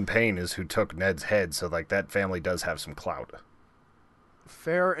 Sir Ilan Payne is who took Ned's head, so, like, that family does have some clout.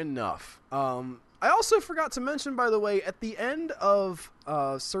 Fair enough. I also forgot to mention, by the way, at the end of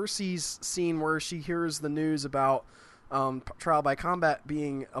Cersei's scene where she hears the news about trial by combat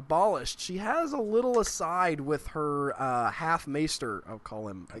being abolished, she has a little aside with her half-maester, I'll call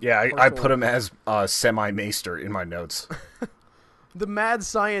him. Yeah, I put him as semi-maester in my notes. The mad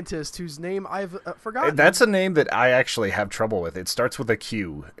scientist whose name I've forgotten. That's a name that I actually have trouble with. It starts with a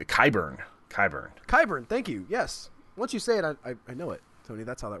Q. Qyburn, thank you, yes. Once you say it, I know it. Tony,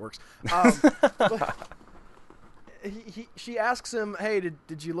 that's how that works. She asks him, hey,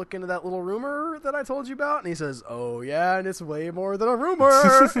 did you look into that little rumor that I told you about? And he says, oh, yeah, and it's way more than a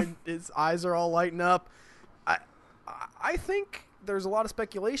rumor. And his eyes are all lighting up. I think there's a lot of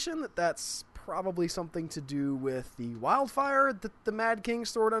speculation that's probably something to do with the wildfire that the Mad King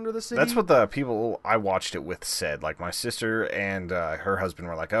stored under the city. That's what the people I watched it with said. Like, my sister and her husband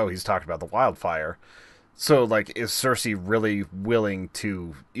were like, oh, he's talking about the wildfire. So, like, is Cersei really willing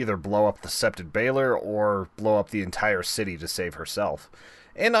to either blow up the Septed Baelor or blow up the entire city to save herself?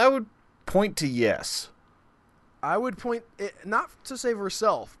 And I would point to yes. I would point not to save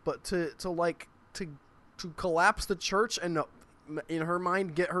herself, but to collapse the church and, in her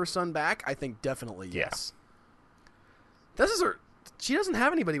mind, get her son back. I think definitely yes. Yeah. This is her. She doesn't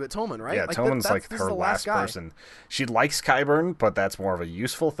have anybody but Tommen, right? Yeah, Tommen's like her last person. She likes Qyburn, but that's more of a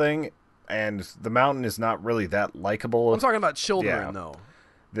useful thing. And the Mountain is not really that likable. I'm talking about children, though.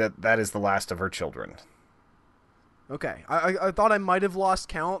 That is the last of her children. Okay, I thought I might have lost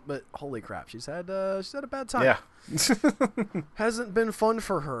count, but holy crap, she's had a bad time. Yeah, hasn't been fun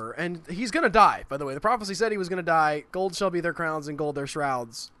for her, and he's gonna die. By the way, the prophecy said he was gonna die. Gold shall be their crowns, and gold their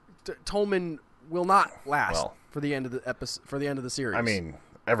shrouds. Tommen will not last for the end of the episode, for the end of the series. I mean,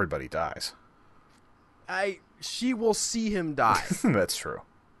 everybody dies. She will see him die. That's true.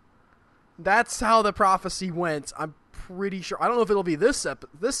 That's how the prophecy went. I'm pretty sure. I don't know if it'll be this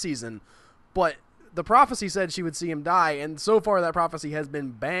season, but the prophecy said she would see him die, and so far that prophecy has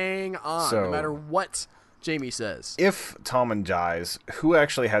been bang on, no matter what Jaime says. If Tommen dies, who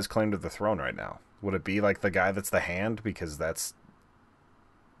actually has claim to the throne right now? Would it be like the guy that's the hand? Because that's...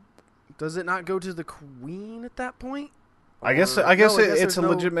 Does it not go to the queen at that point? I guess it's a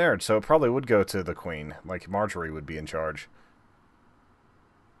legit marriage, so it probably would go to the queen. Like, Marjorie would be in charge.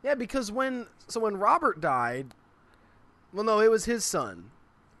 Yeah, because when Robert died, well, no, it was his son.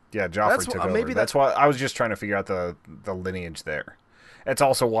 Yeah, Joffrey took over. That's why I was just trying to figure out the lineage there. It's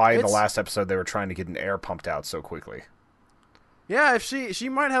also why in the last episode they were trying to get an heir pumped out so quickly. Yeah, if she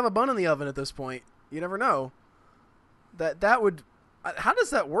might have a bun in the oven at this point. You never know. That would... How does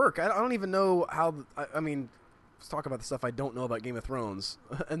that work? I don't even know how... I mean... Let's talk about the stuff I don't know about Game of Thrones.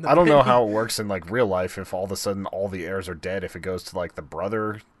 I don't know how it works in like real life if all of a sudden all the heirs are dead. If it goes to like the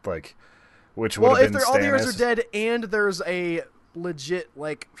brother, like which would have been Stannis. All the heirs are dead and there's a legit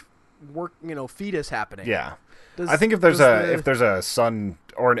like fetus happening. Yeah, I think if there's a son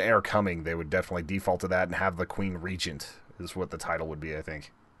or an heir coming, they would definitely default to that and have the Queen Regent is what the title would be. I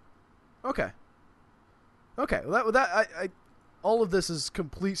think. Okay. Well, I all of this is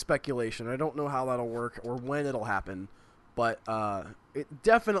complete speculation. I don't know how that'll work or when it'll happen, but it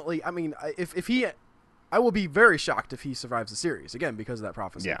definitely. I mean, if he I will be very shocked if he survives the series again because of that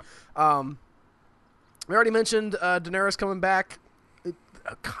prophecy. Yeah. We already mentioned Daenerys coming back.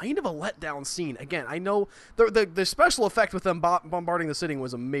 Kind of a letdown scene. Again, I know the special effect with them bombarding the city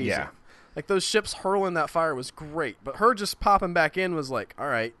was amazing. Yeah. Like those ships hurling that fire was great, but her just popping back in was like, all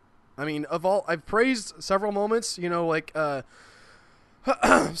right. I mean, I've praised several moments. Like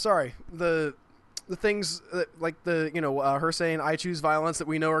sorry, the things that, like her saying I choose violence that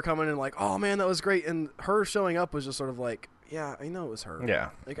we know are coming, and like, oh man, that was great, and her showing up was just sort of like, yeah, I know it was her.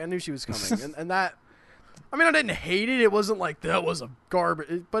 Yeah. Like I knew she was coming, and that. I mean, I didn't hate it. It wasn't like that was a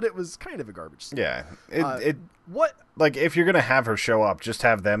garbage, but it was kind of a garbage scene. Yeah. What? Like, if you're going to have her show up, just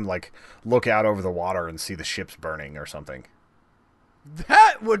have them, like, look out over the water and see the ships burning or something.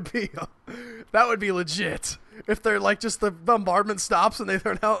 That would be legit. If they're, like, just the bombardment stops and they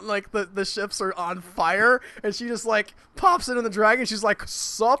turn out, and, like, the ships are on fire, and she just, like, pops into the dragon. She's like,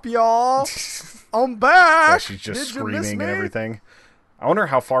 sup, y'all? I'm back. Yeah, she's just screaming and everything. I wonder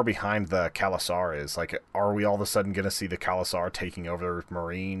how far behind the Khalasar is. Like, are we all of a sudden going to see the Khalasar taking over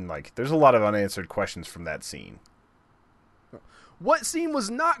Marine? Like, there's a lot of unanswered questions from that scene. What scene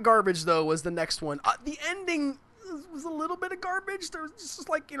was not garbage, though, was the next one. The ending was a little bit of garbage. There was just,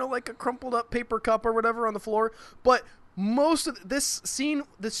 like, like a crumpled up paper cup or whatever on the floor. But most of this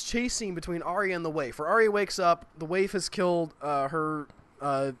chase scene between Arya and the waif, where Arya wakes up, the waif has killed her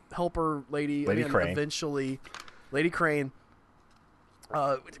helper Lady Crane. Eventually, Lady Crane.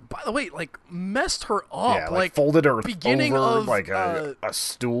 By the way, like, messed her up. Yeah, like folded her beginning over of, like a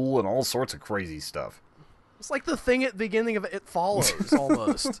stool and all sorts of crazy stuff. It's like the thing at the beginning of It Follows,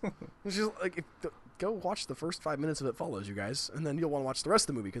 almost. It's just like, go watch the first 5 minutes of It Follows, you guys, and then you'll want to watch the rest of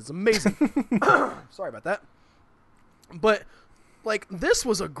the movie because it's amazing. Sorry about that. But, like, this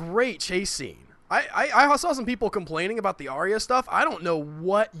was a great chase scene. I saw some people complaining about the Arya stuff. I don't know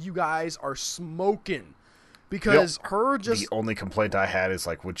what you guys are smoking. Because her just... The only complaint I had is,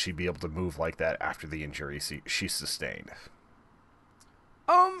 like, would she be able to move like that after the injury she sustained?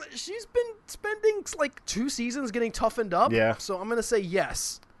 She's been spending, like, 2 seasons getting toughened up. Yeah. So I'm going to say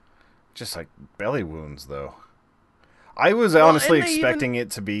yes. Just, like, belly wounds, though. I was honestly expecting it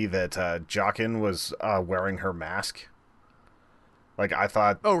to be that Jaqen was wearing her mask. Like, I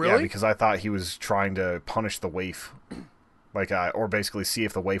thought... Oh, really? Yeah, because I thought he was trying to punish the waif. Like, or basically see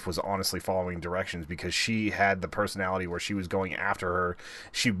if the waif was honestly following directions, because she had the personality where she was going after her.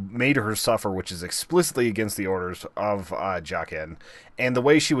 She made her suffer, which is explicitly against the orders of Jaqen. And the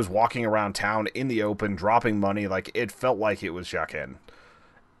way she was walking around town in the open, dropping money, like, it felt like it was Jaqen.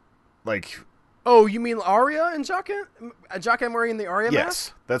 Like... Oh, you mean Arya and Jaqen? Jaqen wearing the Arya mask?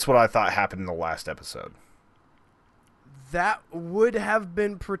 Yes, that's what I thought happened in the last episode. That would have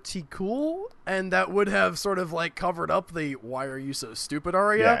been pretty cool, and that would have sort of, like, covered up the "why are you so stupid"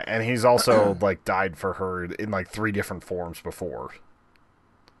 Arya. Yeah, and he's also like died for her in like 3 different forms before.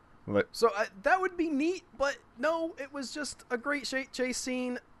 So that would be neat, but no, it was just a great chase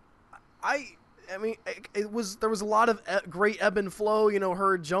scene. I mean, there was a lot of great ebb and flow.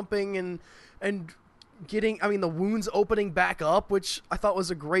 Her jumping and getting, the wounds opening back up, which I thought was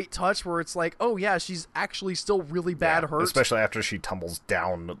a great touch, where it's like, oh yeah, she's actually still really bad hurt. Especially after she tumbles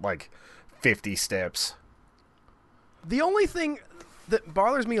down like 50 steps. The only thing that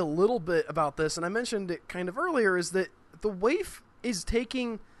bothers me a little bit about this, and I mentioned it kind of earlier, is that the waif is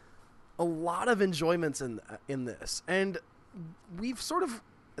taking a lot of enjoyments in this, and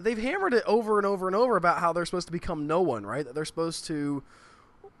they've hammered it over and over and over about how they're supposed to become no one, right? That they're supposed to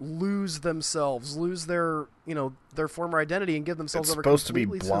lose themselves, lose their former identity, and give themselves over completely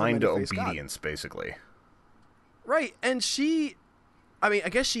to the supposed to be blind to man-faced obedience, God. Basically. Right, and I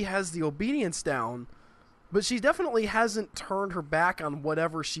guess she has the obedience down, but she definitely hasn't turned her back on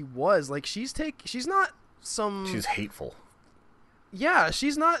whatever she was. Like, she's not some... She's hateful. Yeah,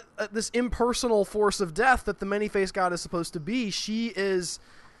 she's not this impersonal force of death that the many-faced God is supposed to be. She is...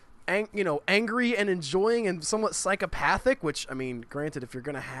 angry and enjoying and somewhat psychopathic, which, granted, if you're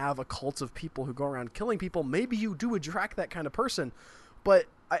going to have a cult of people who go around killing people, maybe you do attract that kind of person. But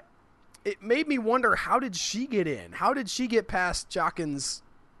it made me wonder, how did she get in? How did she get past Jaqen's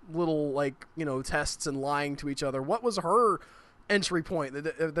little, tests and lying to each other? What was her entry point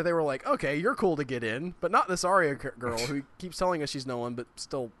that they were like, okay, you're cool to get in, but not this Arya girl who keeps telling us she's no one, but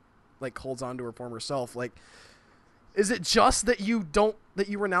still, holds on to her former self? Is it just that you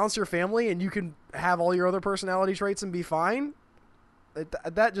renounce your family and you can have all your other personality traits and be fine?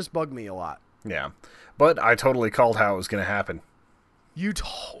 That just bugged me a lot. Yeah. But I totally called how it was going to happen. You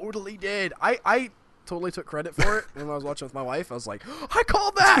totally did. I totally took credit for it when I was watching with my wife. I was like, I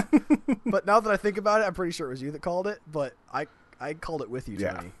called that! But now that I think about it, I'm pretty sure it was you that called it, but I called it with you,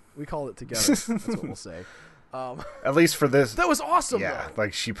 Tony. We called it together. That's what we'll say. At least for this. That was awesome, Yeah, though.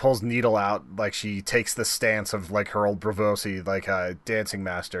 like she pulls Needle out, like she takes the stance of like her old Bravosi, like a dancing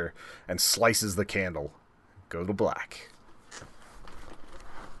master, and slices the candle. Go to black.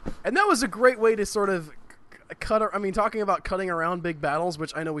 And that was a great way to sort of talking about cutting around big battles,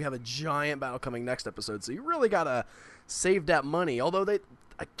 which I know we have a giant battle coming next episode, so you really gotta save that money. Although there's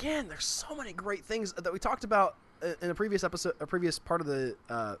so many great things that we talked about in a previous episode, a previous part of the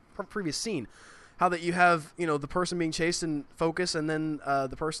previous scene. How that you have, the person being chased in focus and then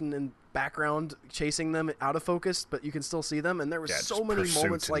the person in background chasing them out of focus, but you can still see them. And there were so many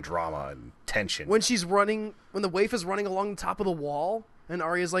moments like drama and tension. When the waif is running along the top of the wall and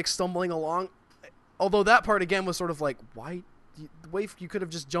Arya's like stumbling along. Although that part again was sort of like, why? The waif, you could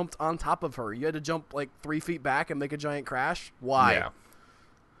have just jumped on top of her. You had to jump like 3 feet back and make a giant crash. Why? Yeah.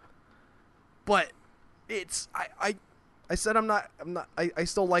 But it's, I said I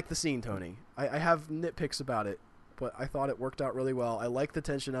still like the scene, Tony. I have nitpicks about it, but I thought it worked out really well. I like the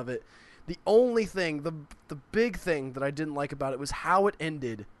tension of it. The only thing, the big thing that I didn't like about it was how it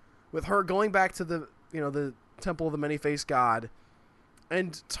ended, with her going back to the Temple of the Many-Faced God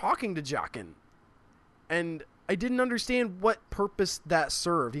and talking to Jaqen. And I didn't understand what purpose that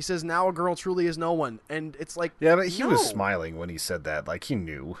served. He says, now a girl truly is no one. And it's like, yeah, but he was smiling when he said that. Like, he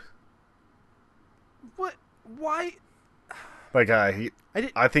knew. What? Why? Like, I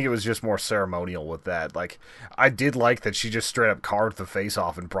think it was just more ceremonial with that. Like, I did like that she just straight up carved the face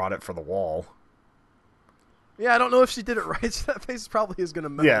off and brought it for the wall. Yeah, I don't know if she did it right. That face probably is going to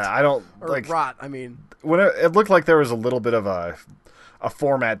melt. Yeah, I don't... Or like, rot, I mean. When it looked like there was a little bit of a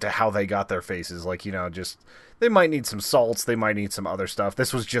format to how they got their faces. Like, just... They might need some salts. They might need some other stuff.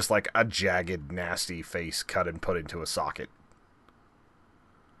 This was just like a jagged, nasty face cut and put into a socket.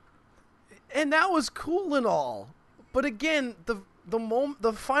 And that was cool and all. But again, the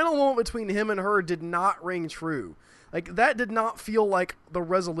final moment between him and her did not ring true. Like, that did not feel like the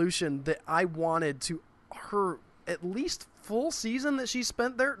resolution that I wanted to her at least full season that she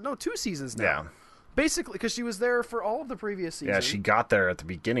spent there. No, 2 seasons now. Yeah. Basically, because she was there for all of the previous season. Yeah, she got there at the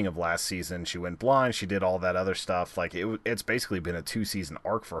beginning of last season. She went blind. She did all that other stuff. Like, it's basically been a 2-season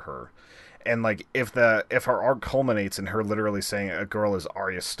arc for her. And, like, if her arc culminates in her literally saying a girl is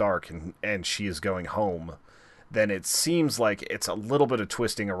Arya Stark and she is going home, then it seems like it's a little bit of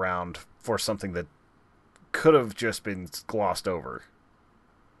twisting around for something that could have just been glossed over.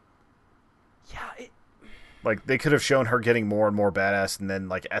 Yeah, like, they could have shown her getting more and more badass, and then,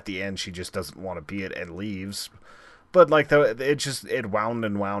 like, at the end, she just doesn't want to be it and leaves. But, like, it wound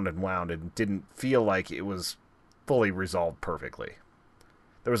and wound and wound and didn't feel like it was fully resolved perfectly.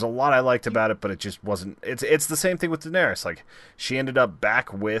 There was a lot I liked about it, but it just wasn't... It's the same thing with Daenerys. Like, she ended up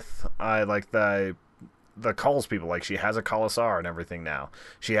back with, the calls people. Like, she has a Khalasar and everything now.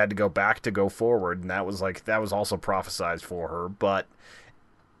 She had to go back to go forward, and that was also prophesized for her, but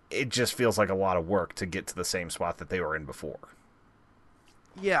it just feels like a lot of work to get to the same spot that they were in before.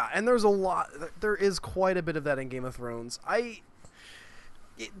 Yeah, and there is quite a bit of that in Game of Thrones.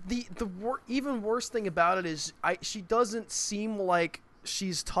 Even worse thing about it is she doesn't seem like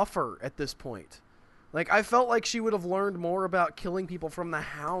she's tougher at this point. Like, I felt like she would have learned more about killing people from the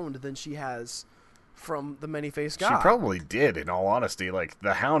Hound than she has from the Many-Faced God. She probably did, in all honesty. Like,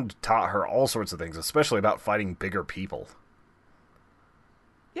 the Hound taught her all sorts of things, especially about fighting bigger people.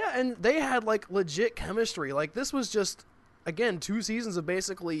 Yeah, and they had, like, legit chemistry. Like, this was just, again, 2 seasons of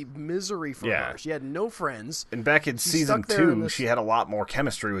basically misery for her. She had no friends. And back in season 2, she had a lot more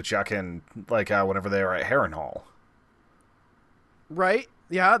chemistry with Jaqen, like, whenever they were at Harrenhal. Right?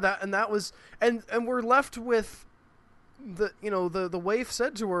 Yeah, that was... And we're left with the waif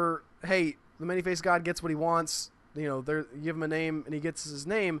said to her, hey, the Many-Faced God gets what he wants. You give him a name, and he gets his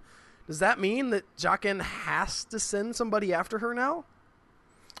name. Does that mean that Jaqen has to send somebody after her now?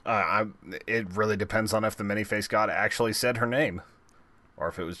 It really depends on if the Many-Faced God actually said her name. Or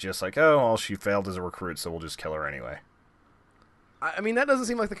if it was just like, oh, well, she failed as a recruit, so we'll just kill her anyway. I mean, that doesn't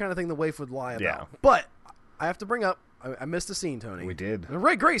seem like the kind of thing the waif would lie about. Yeah. But I have to bring up, I missed a scene, Tony. We did.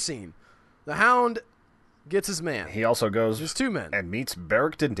 A great scene. The Hound gets his man. He also goes There's 2 men. And meets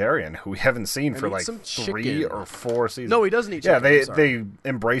Beric Dondarrion, who we haven't seen for like 3 or 4 seasons. No, he doesn't eat chicken. Yeah, they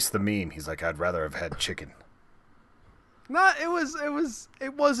embrace the meme. He's like, I'd rather have had chicken.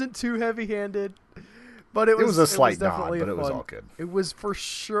 It wasn't too heavy-handed, but it was a slight nod, definitely but it was fun. all good. It was for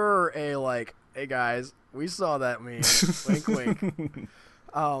sure a like, hey guys, we saw that meme. Wink, wink.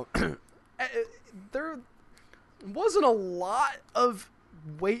 There wasn't a lot of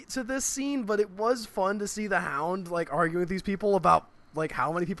weight to this scene, but it was fun to see the Hound like arguing with these people about like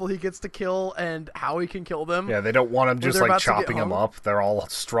how many people he gets to kill and how he can kill them. Yeah, they don't want him just like chopping them up. They're all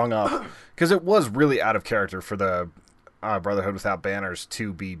strung up because it was really out of character for the Brotherhood Without Banners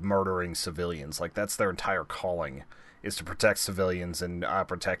to be murdering civilians. Like that's their entire calling, is to protect civilians and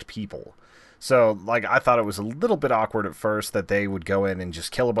protect people. So, like, I thought it was a little bit awkward at first that they would go in and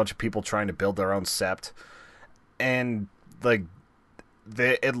just kill a bunch of people trying to build their own sept. And, like,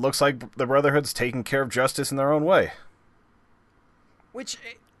 it looks like the Brotherhood's taking care of justice in their own way. Which,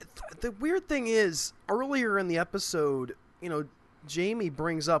 the weird thing is, earlier in the episode, Jamie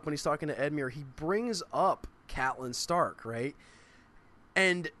brings up, when he's talking to Edmure, he brings up Catelyn Stark, right?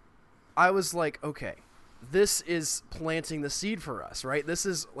 And I was like, okay, this is planting the seed for us, right? This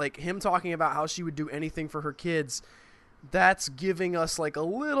is like him talking about how she would do anything for her kids. That's giving us like a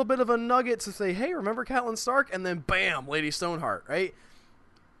little bit of a nugget to say, hey, remember Catelyn Stark? And then bam, Lady Stoneheart, right?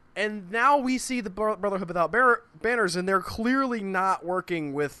 And now we see the Brotherhood Without Banners, and they're clearly not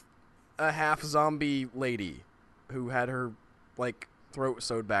working with a half zombie lady who had her like throat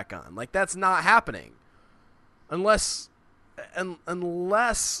sewed back on. Like that's not happening. Unless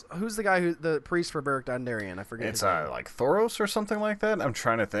who's the guy the priest for Beric Dondarrion? I forget. It's like Thoros or something like that. I'm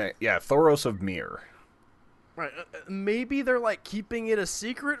trying to think. Yeah, Thoros of Myr. Right. Maybe they're like keeping it a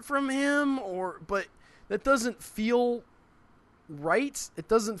secret from him, but that doesn't feel right. It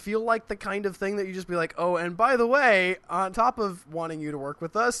doesn't feel like the kind of thing that you just be like, oh, and by the way, on top of wanting you to work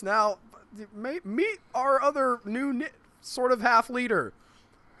with us, now meet our other new sort of half leader,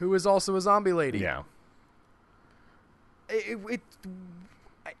 who is also a zombie lady. Yeah.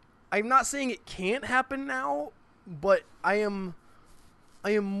 I'm not saying it can't happen now, but I am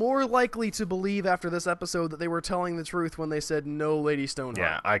more likely to believe after this episode that they were telling the truth when they said no Lady Stoneheart.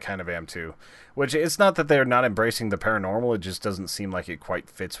 Yeah, I kind of am too. Which, it's not that they're not embracing the paranormal, it just doesn't seem like it quite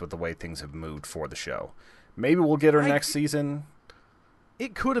fits with the way things have moved for the show. Maybe we'll get her next season.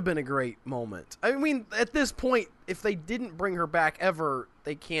 It could have been a great moment. I mean, at this point, if they didn't bring her back ever,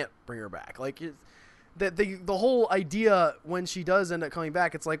 they can't bring her back. Like, the whole idea when she does end up coming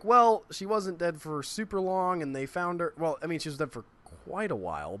back, it's like, well, she wasn't dead for super long, and they found her. Well, I mean, she was dead for quite a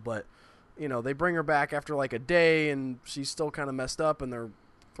while, but they bring her back after like a day, and she's still kind of messed up, and their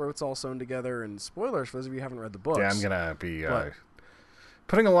throats all sewn together. And spoilers for those of you who haven't read the books. Yeah, I'm gonna be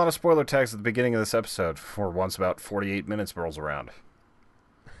putting a lot of spoiler tags at the beginning of this episode for once about 48 minutes rolls around.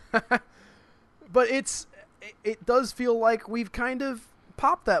 But it does feel like we've kind of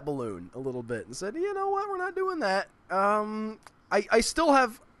popped that balloon a little bit and said, you know what, we're not doing that. I still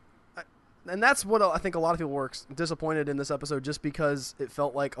have, and that's what I think a lot of people were disappointed in this episode, just because it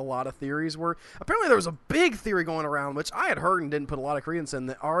felt like a lot of theories were. Apparently there was a big theory going around, which I had heard and didn't put a lot of credence in,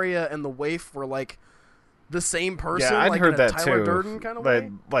 that Arya and the waif were like the same person. Yeah, I'd like heard in a that Tyler too. Durden kind of way.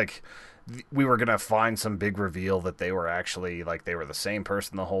 Like, we were gonna find some big reveal that they were actually like they were the same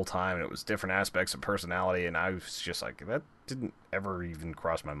person the whole time, and it was different aspects of personality. And I was just like, that didn't ever even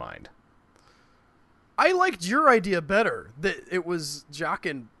cross my mind. I liked your idea better, that it was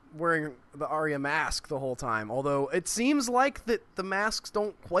Jaqen wearing the Arya mask the whole time. Although it seems like that the masks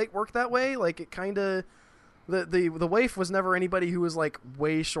don't quite work that way. Like it kind of the waif was never anybody who was like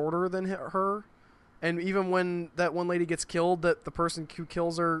way shorter than her. And even when that one lady gets killed, that the person who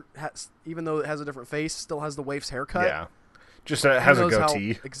kills her, even though it has a different face, still has the waif's haircut. Yeah, just has a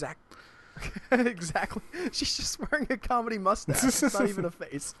goatee. Exactly. She's just wearing a comedy mustache. It's not even a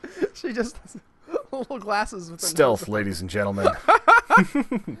face. She just has little glasses with stealth, ladies and gentlemen.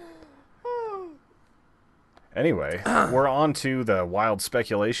 Anyway, we're on to the wild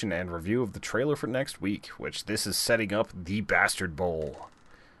speculation and review of the trailer for next week, which this is setting up the Bastard Bowl.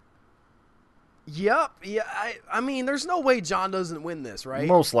 Yep. Yeah. I mean, there's no way Jon doesn't win this, right?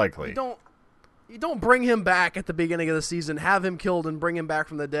 Most likely. You don't bring him back at the beginning of the season, have him killed, and bring him back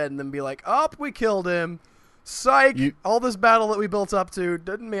from the dead, and then be like, "Oh, we killed him. Psych! All this battle that we built up to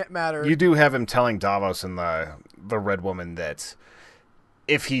didn't matter." You do have him telling Davos and the Red Woman that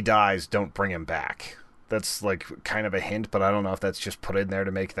if he dies, don't bring him back. That's like kind of a hint, but I don't know if that's just put in there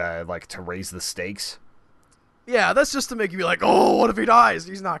to make to raise the stakes. Yeah, that's just to make you be like, "Oh, what if he dies?"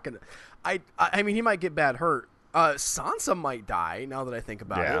 He's not gonna. I mean, he might get bad hurt. Sansa might die, now that I think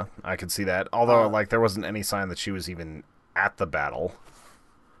about it. Yeah, I could see that. Although, there wasn't any sign that she was even at the battle.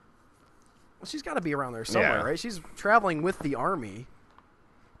 Well, she's got to be around there somewhere, right? She's traveling with the army.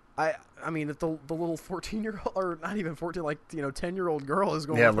 I mean, if the little 14-year-old, or not even 14, 10-year-old girl is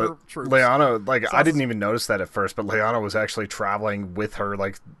going with her troops. Lyanna, I didn't even notice that at first, but Lyanna was actually traveling with her,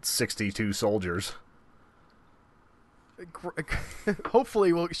 62 soldiers.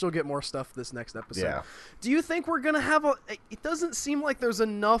 Hopefully she'll get more stuff this next episode. Yeah. Do you think we're going to have it doesn't seem like there's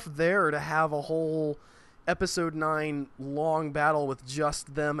enough there to have a whole episode 9 long battle with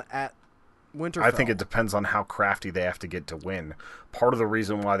just them at Winterfell? I think it depends on how crafty they have to get to win. Part of the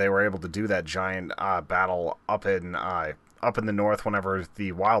reason why they were able to do that giant battle up in the north whenever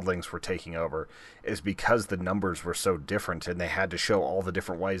the wildlings were taking over is because the numbers were so different, and they had to show all the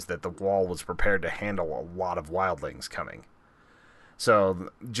different ways that the wall was prepared to handle a lot of wildlings coming. So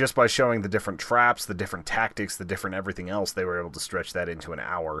just by showing the different traps, the different tactics, the different everything else, they were able to stretch that into an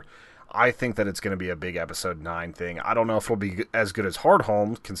hour. I think that it's going to be a big episode 9 thing. I don't know if it'll be as good as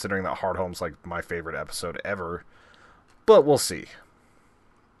Hardhome, considering that Hardhome's like my favorite episode ever. But we'll see.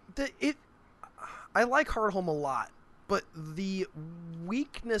 I like Hardhome a lot, but the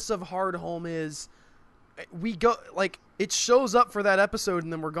weakness of Hardhome is we go like it shows up for that episode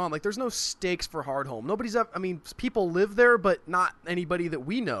and then we're gone. Like there's no stakes for Hardhome. Nobody's up. I mean, people live there, but not anybody that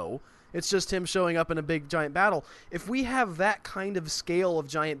we know. It's just him showing up in a big giant battle. If we have that kind of scale of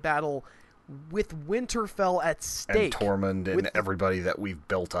giant battle with Winterfell at stake, and Tormund and everybody that we've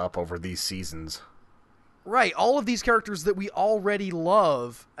built up over these seasons, right? All of these characters that we already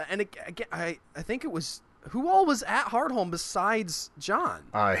love, and again, I think it was who all was at Hardhome besides Jon?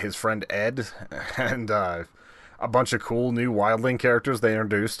 His friend Ed, and a bunch of cool new wildling characters they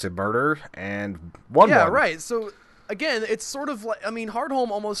introduced to murder, and one. Yeah, right. So. Again, it's sort of like, I mean, Hardhome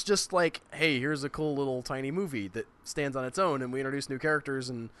almost just like, hey, here's a cool little tiny movie that stands on its own, and we introduce new characters,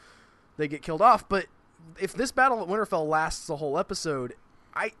 and they get killed off. But if this battle at Winterfell lasts a whole episode,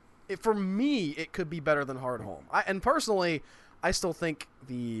 for me, it could be better than Hardhome. And personally, I still think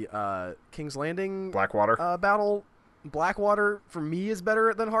the King's Landing Blackwater battle, Blackwater, for me, is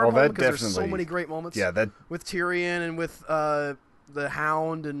better than Hardhome because there's so many great moments. Yeah, with Tyrion and with the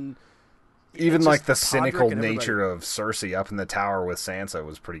Hound and. Even like the cynical nature of Cersei up in the tower with Sansa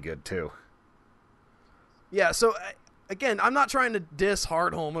was pretty good too. Yeah, so again, I'm not trying to diss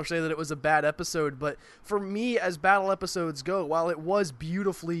Hardhome or say that it was a bad episode, but for me, as battle episodes go, while it was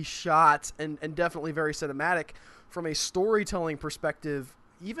beautifully shot and definitely very cinematic, from a storytelling perspective,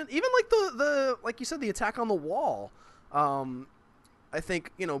 even like the like you said, the attack on the wall, I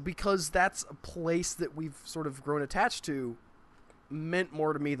think, because that's a place that we've sort of grown attached to, meant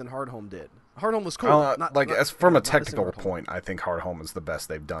more to me than Hardhome did. Hardhome was cool. From a technical point, I think Hardhome is the best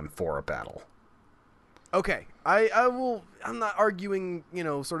they've done for a battle. Okay, I'm not arguing,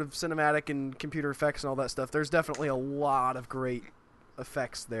 sort of cinematic and computer effects and all that stuff. There's definitely a lot of great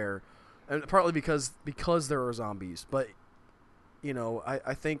effects there, and partly because there are zombies. But,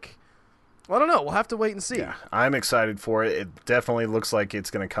 I think. Well, I don't know. We'll have to wait and see. Yeah, I'm excited for it. It definitely looks like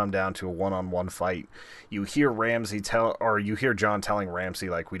it's going to come down to a one-on-one fight. You hear you hear Jon telling Ramsay,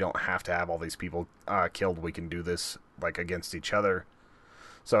 like, we don't have to have all these people killed. We can do this, like, against each other.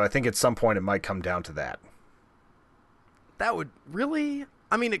 So I think at some point it might come down to that. That would really?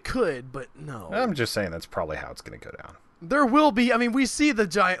 I mean, it could, but no. I'm just saying that's probably how it's going to go down. There will be. I mean, we see the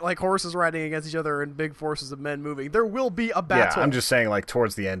giant, like, horses riding against each other and big forces of men moving. There will be a battle. Yeah, I'm just saying, like,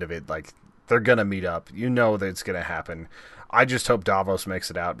 towards the end of it, like, they're going to meet up. You know that it's going to happen. I just hope Davos makes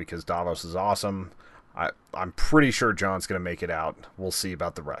it out because Davos is awesome. I'm pretty sure Jon's going to make it out. We'll see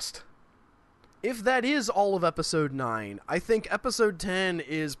about the rest. If that is all of Episode 9, I think Episode 10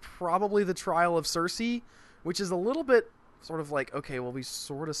 is probably the trial of Cersei, which is a little bit sort of like, okay, well, we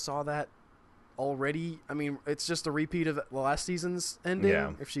sort of saw that already. I mean, it's just a repeat of the last season's ending.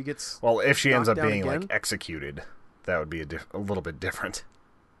 Yeah. If she ends up being again, like, executed, that would be a little bit different.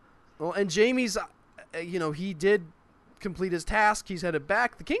 Well, and Jaime's, he did complete his task. He's headed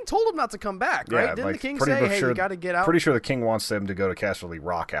back. The king told him not to come back, right? Didn't the king say, hey, you got to get out? Pretty sure the king wants them to go to Casterly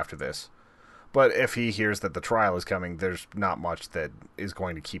Rock after this. But if he hears that the trial is coming, there's not much that is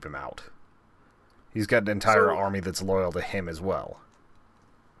going to keep him out. He's got an entire army that's loyal to him as well.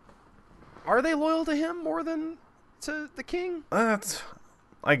 Are they loyal to him more than to the king?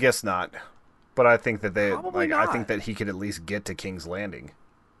 I guess not. But I think that I think that he could at least get to King's Landing.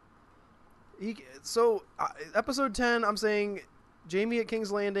 Episode 10, I'm saying Jaime at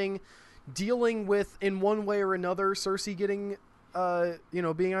King's Landing, dealing with, in one way or another, Cersei getting,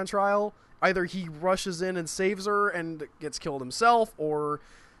 being on trial. Either he rushes in and saves her and gets killed himself, or,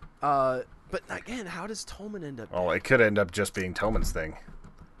 but again, how does Tommen end up? Well, it could end up just being Tommen's thing.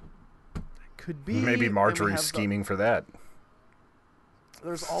 Could be. Maybe Marjorie's scheming for that.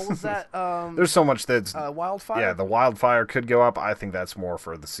 There's all of that. There's so much that's wildfire. Yeah, the wildfire could go up. I think that's more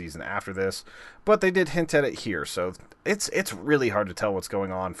for the season after this, but they did hint at it here, so it's really hard to tell what's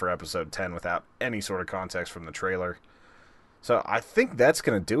going on for episode 10 without any sort of context from the trailer. So I think that's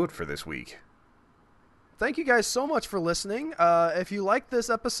going to do it for this week. Thank you guys so much for listening. If you like this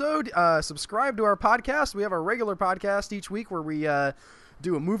episode, subscribe to our podcast. We have our regular podcast each week where we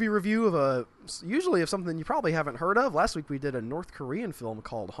do a movie review of usually of something you probably haven't heard of. Last week we did a North Korean film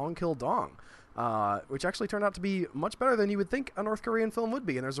called Hong Kil Dong, which actually turned out to be much better than you would think a North Korean film would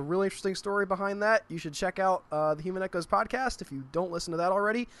be. And there's a really interesting story behind that. You should check out the Human Echoes podcast if you don't listen to that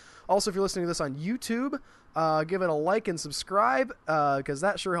already. Also, if you're listening to this on YouTube, give it a like and subscribe because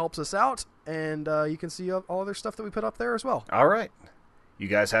that sure helps us out. And you can see all other stuff that we put up there as well. All right. You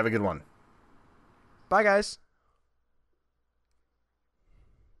guys have a good one. Bye, guys.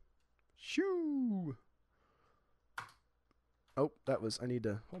 Shoo. Oh, I need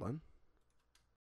to, hold on.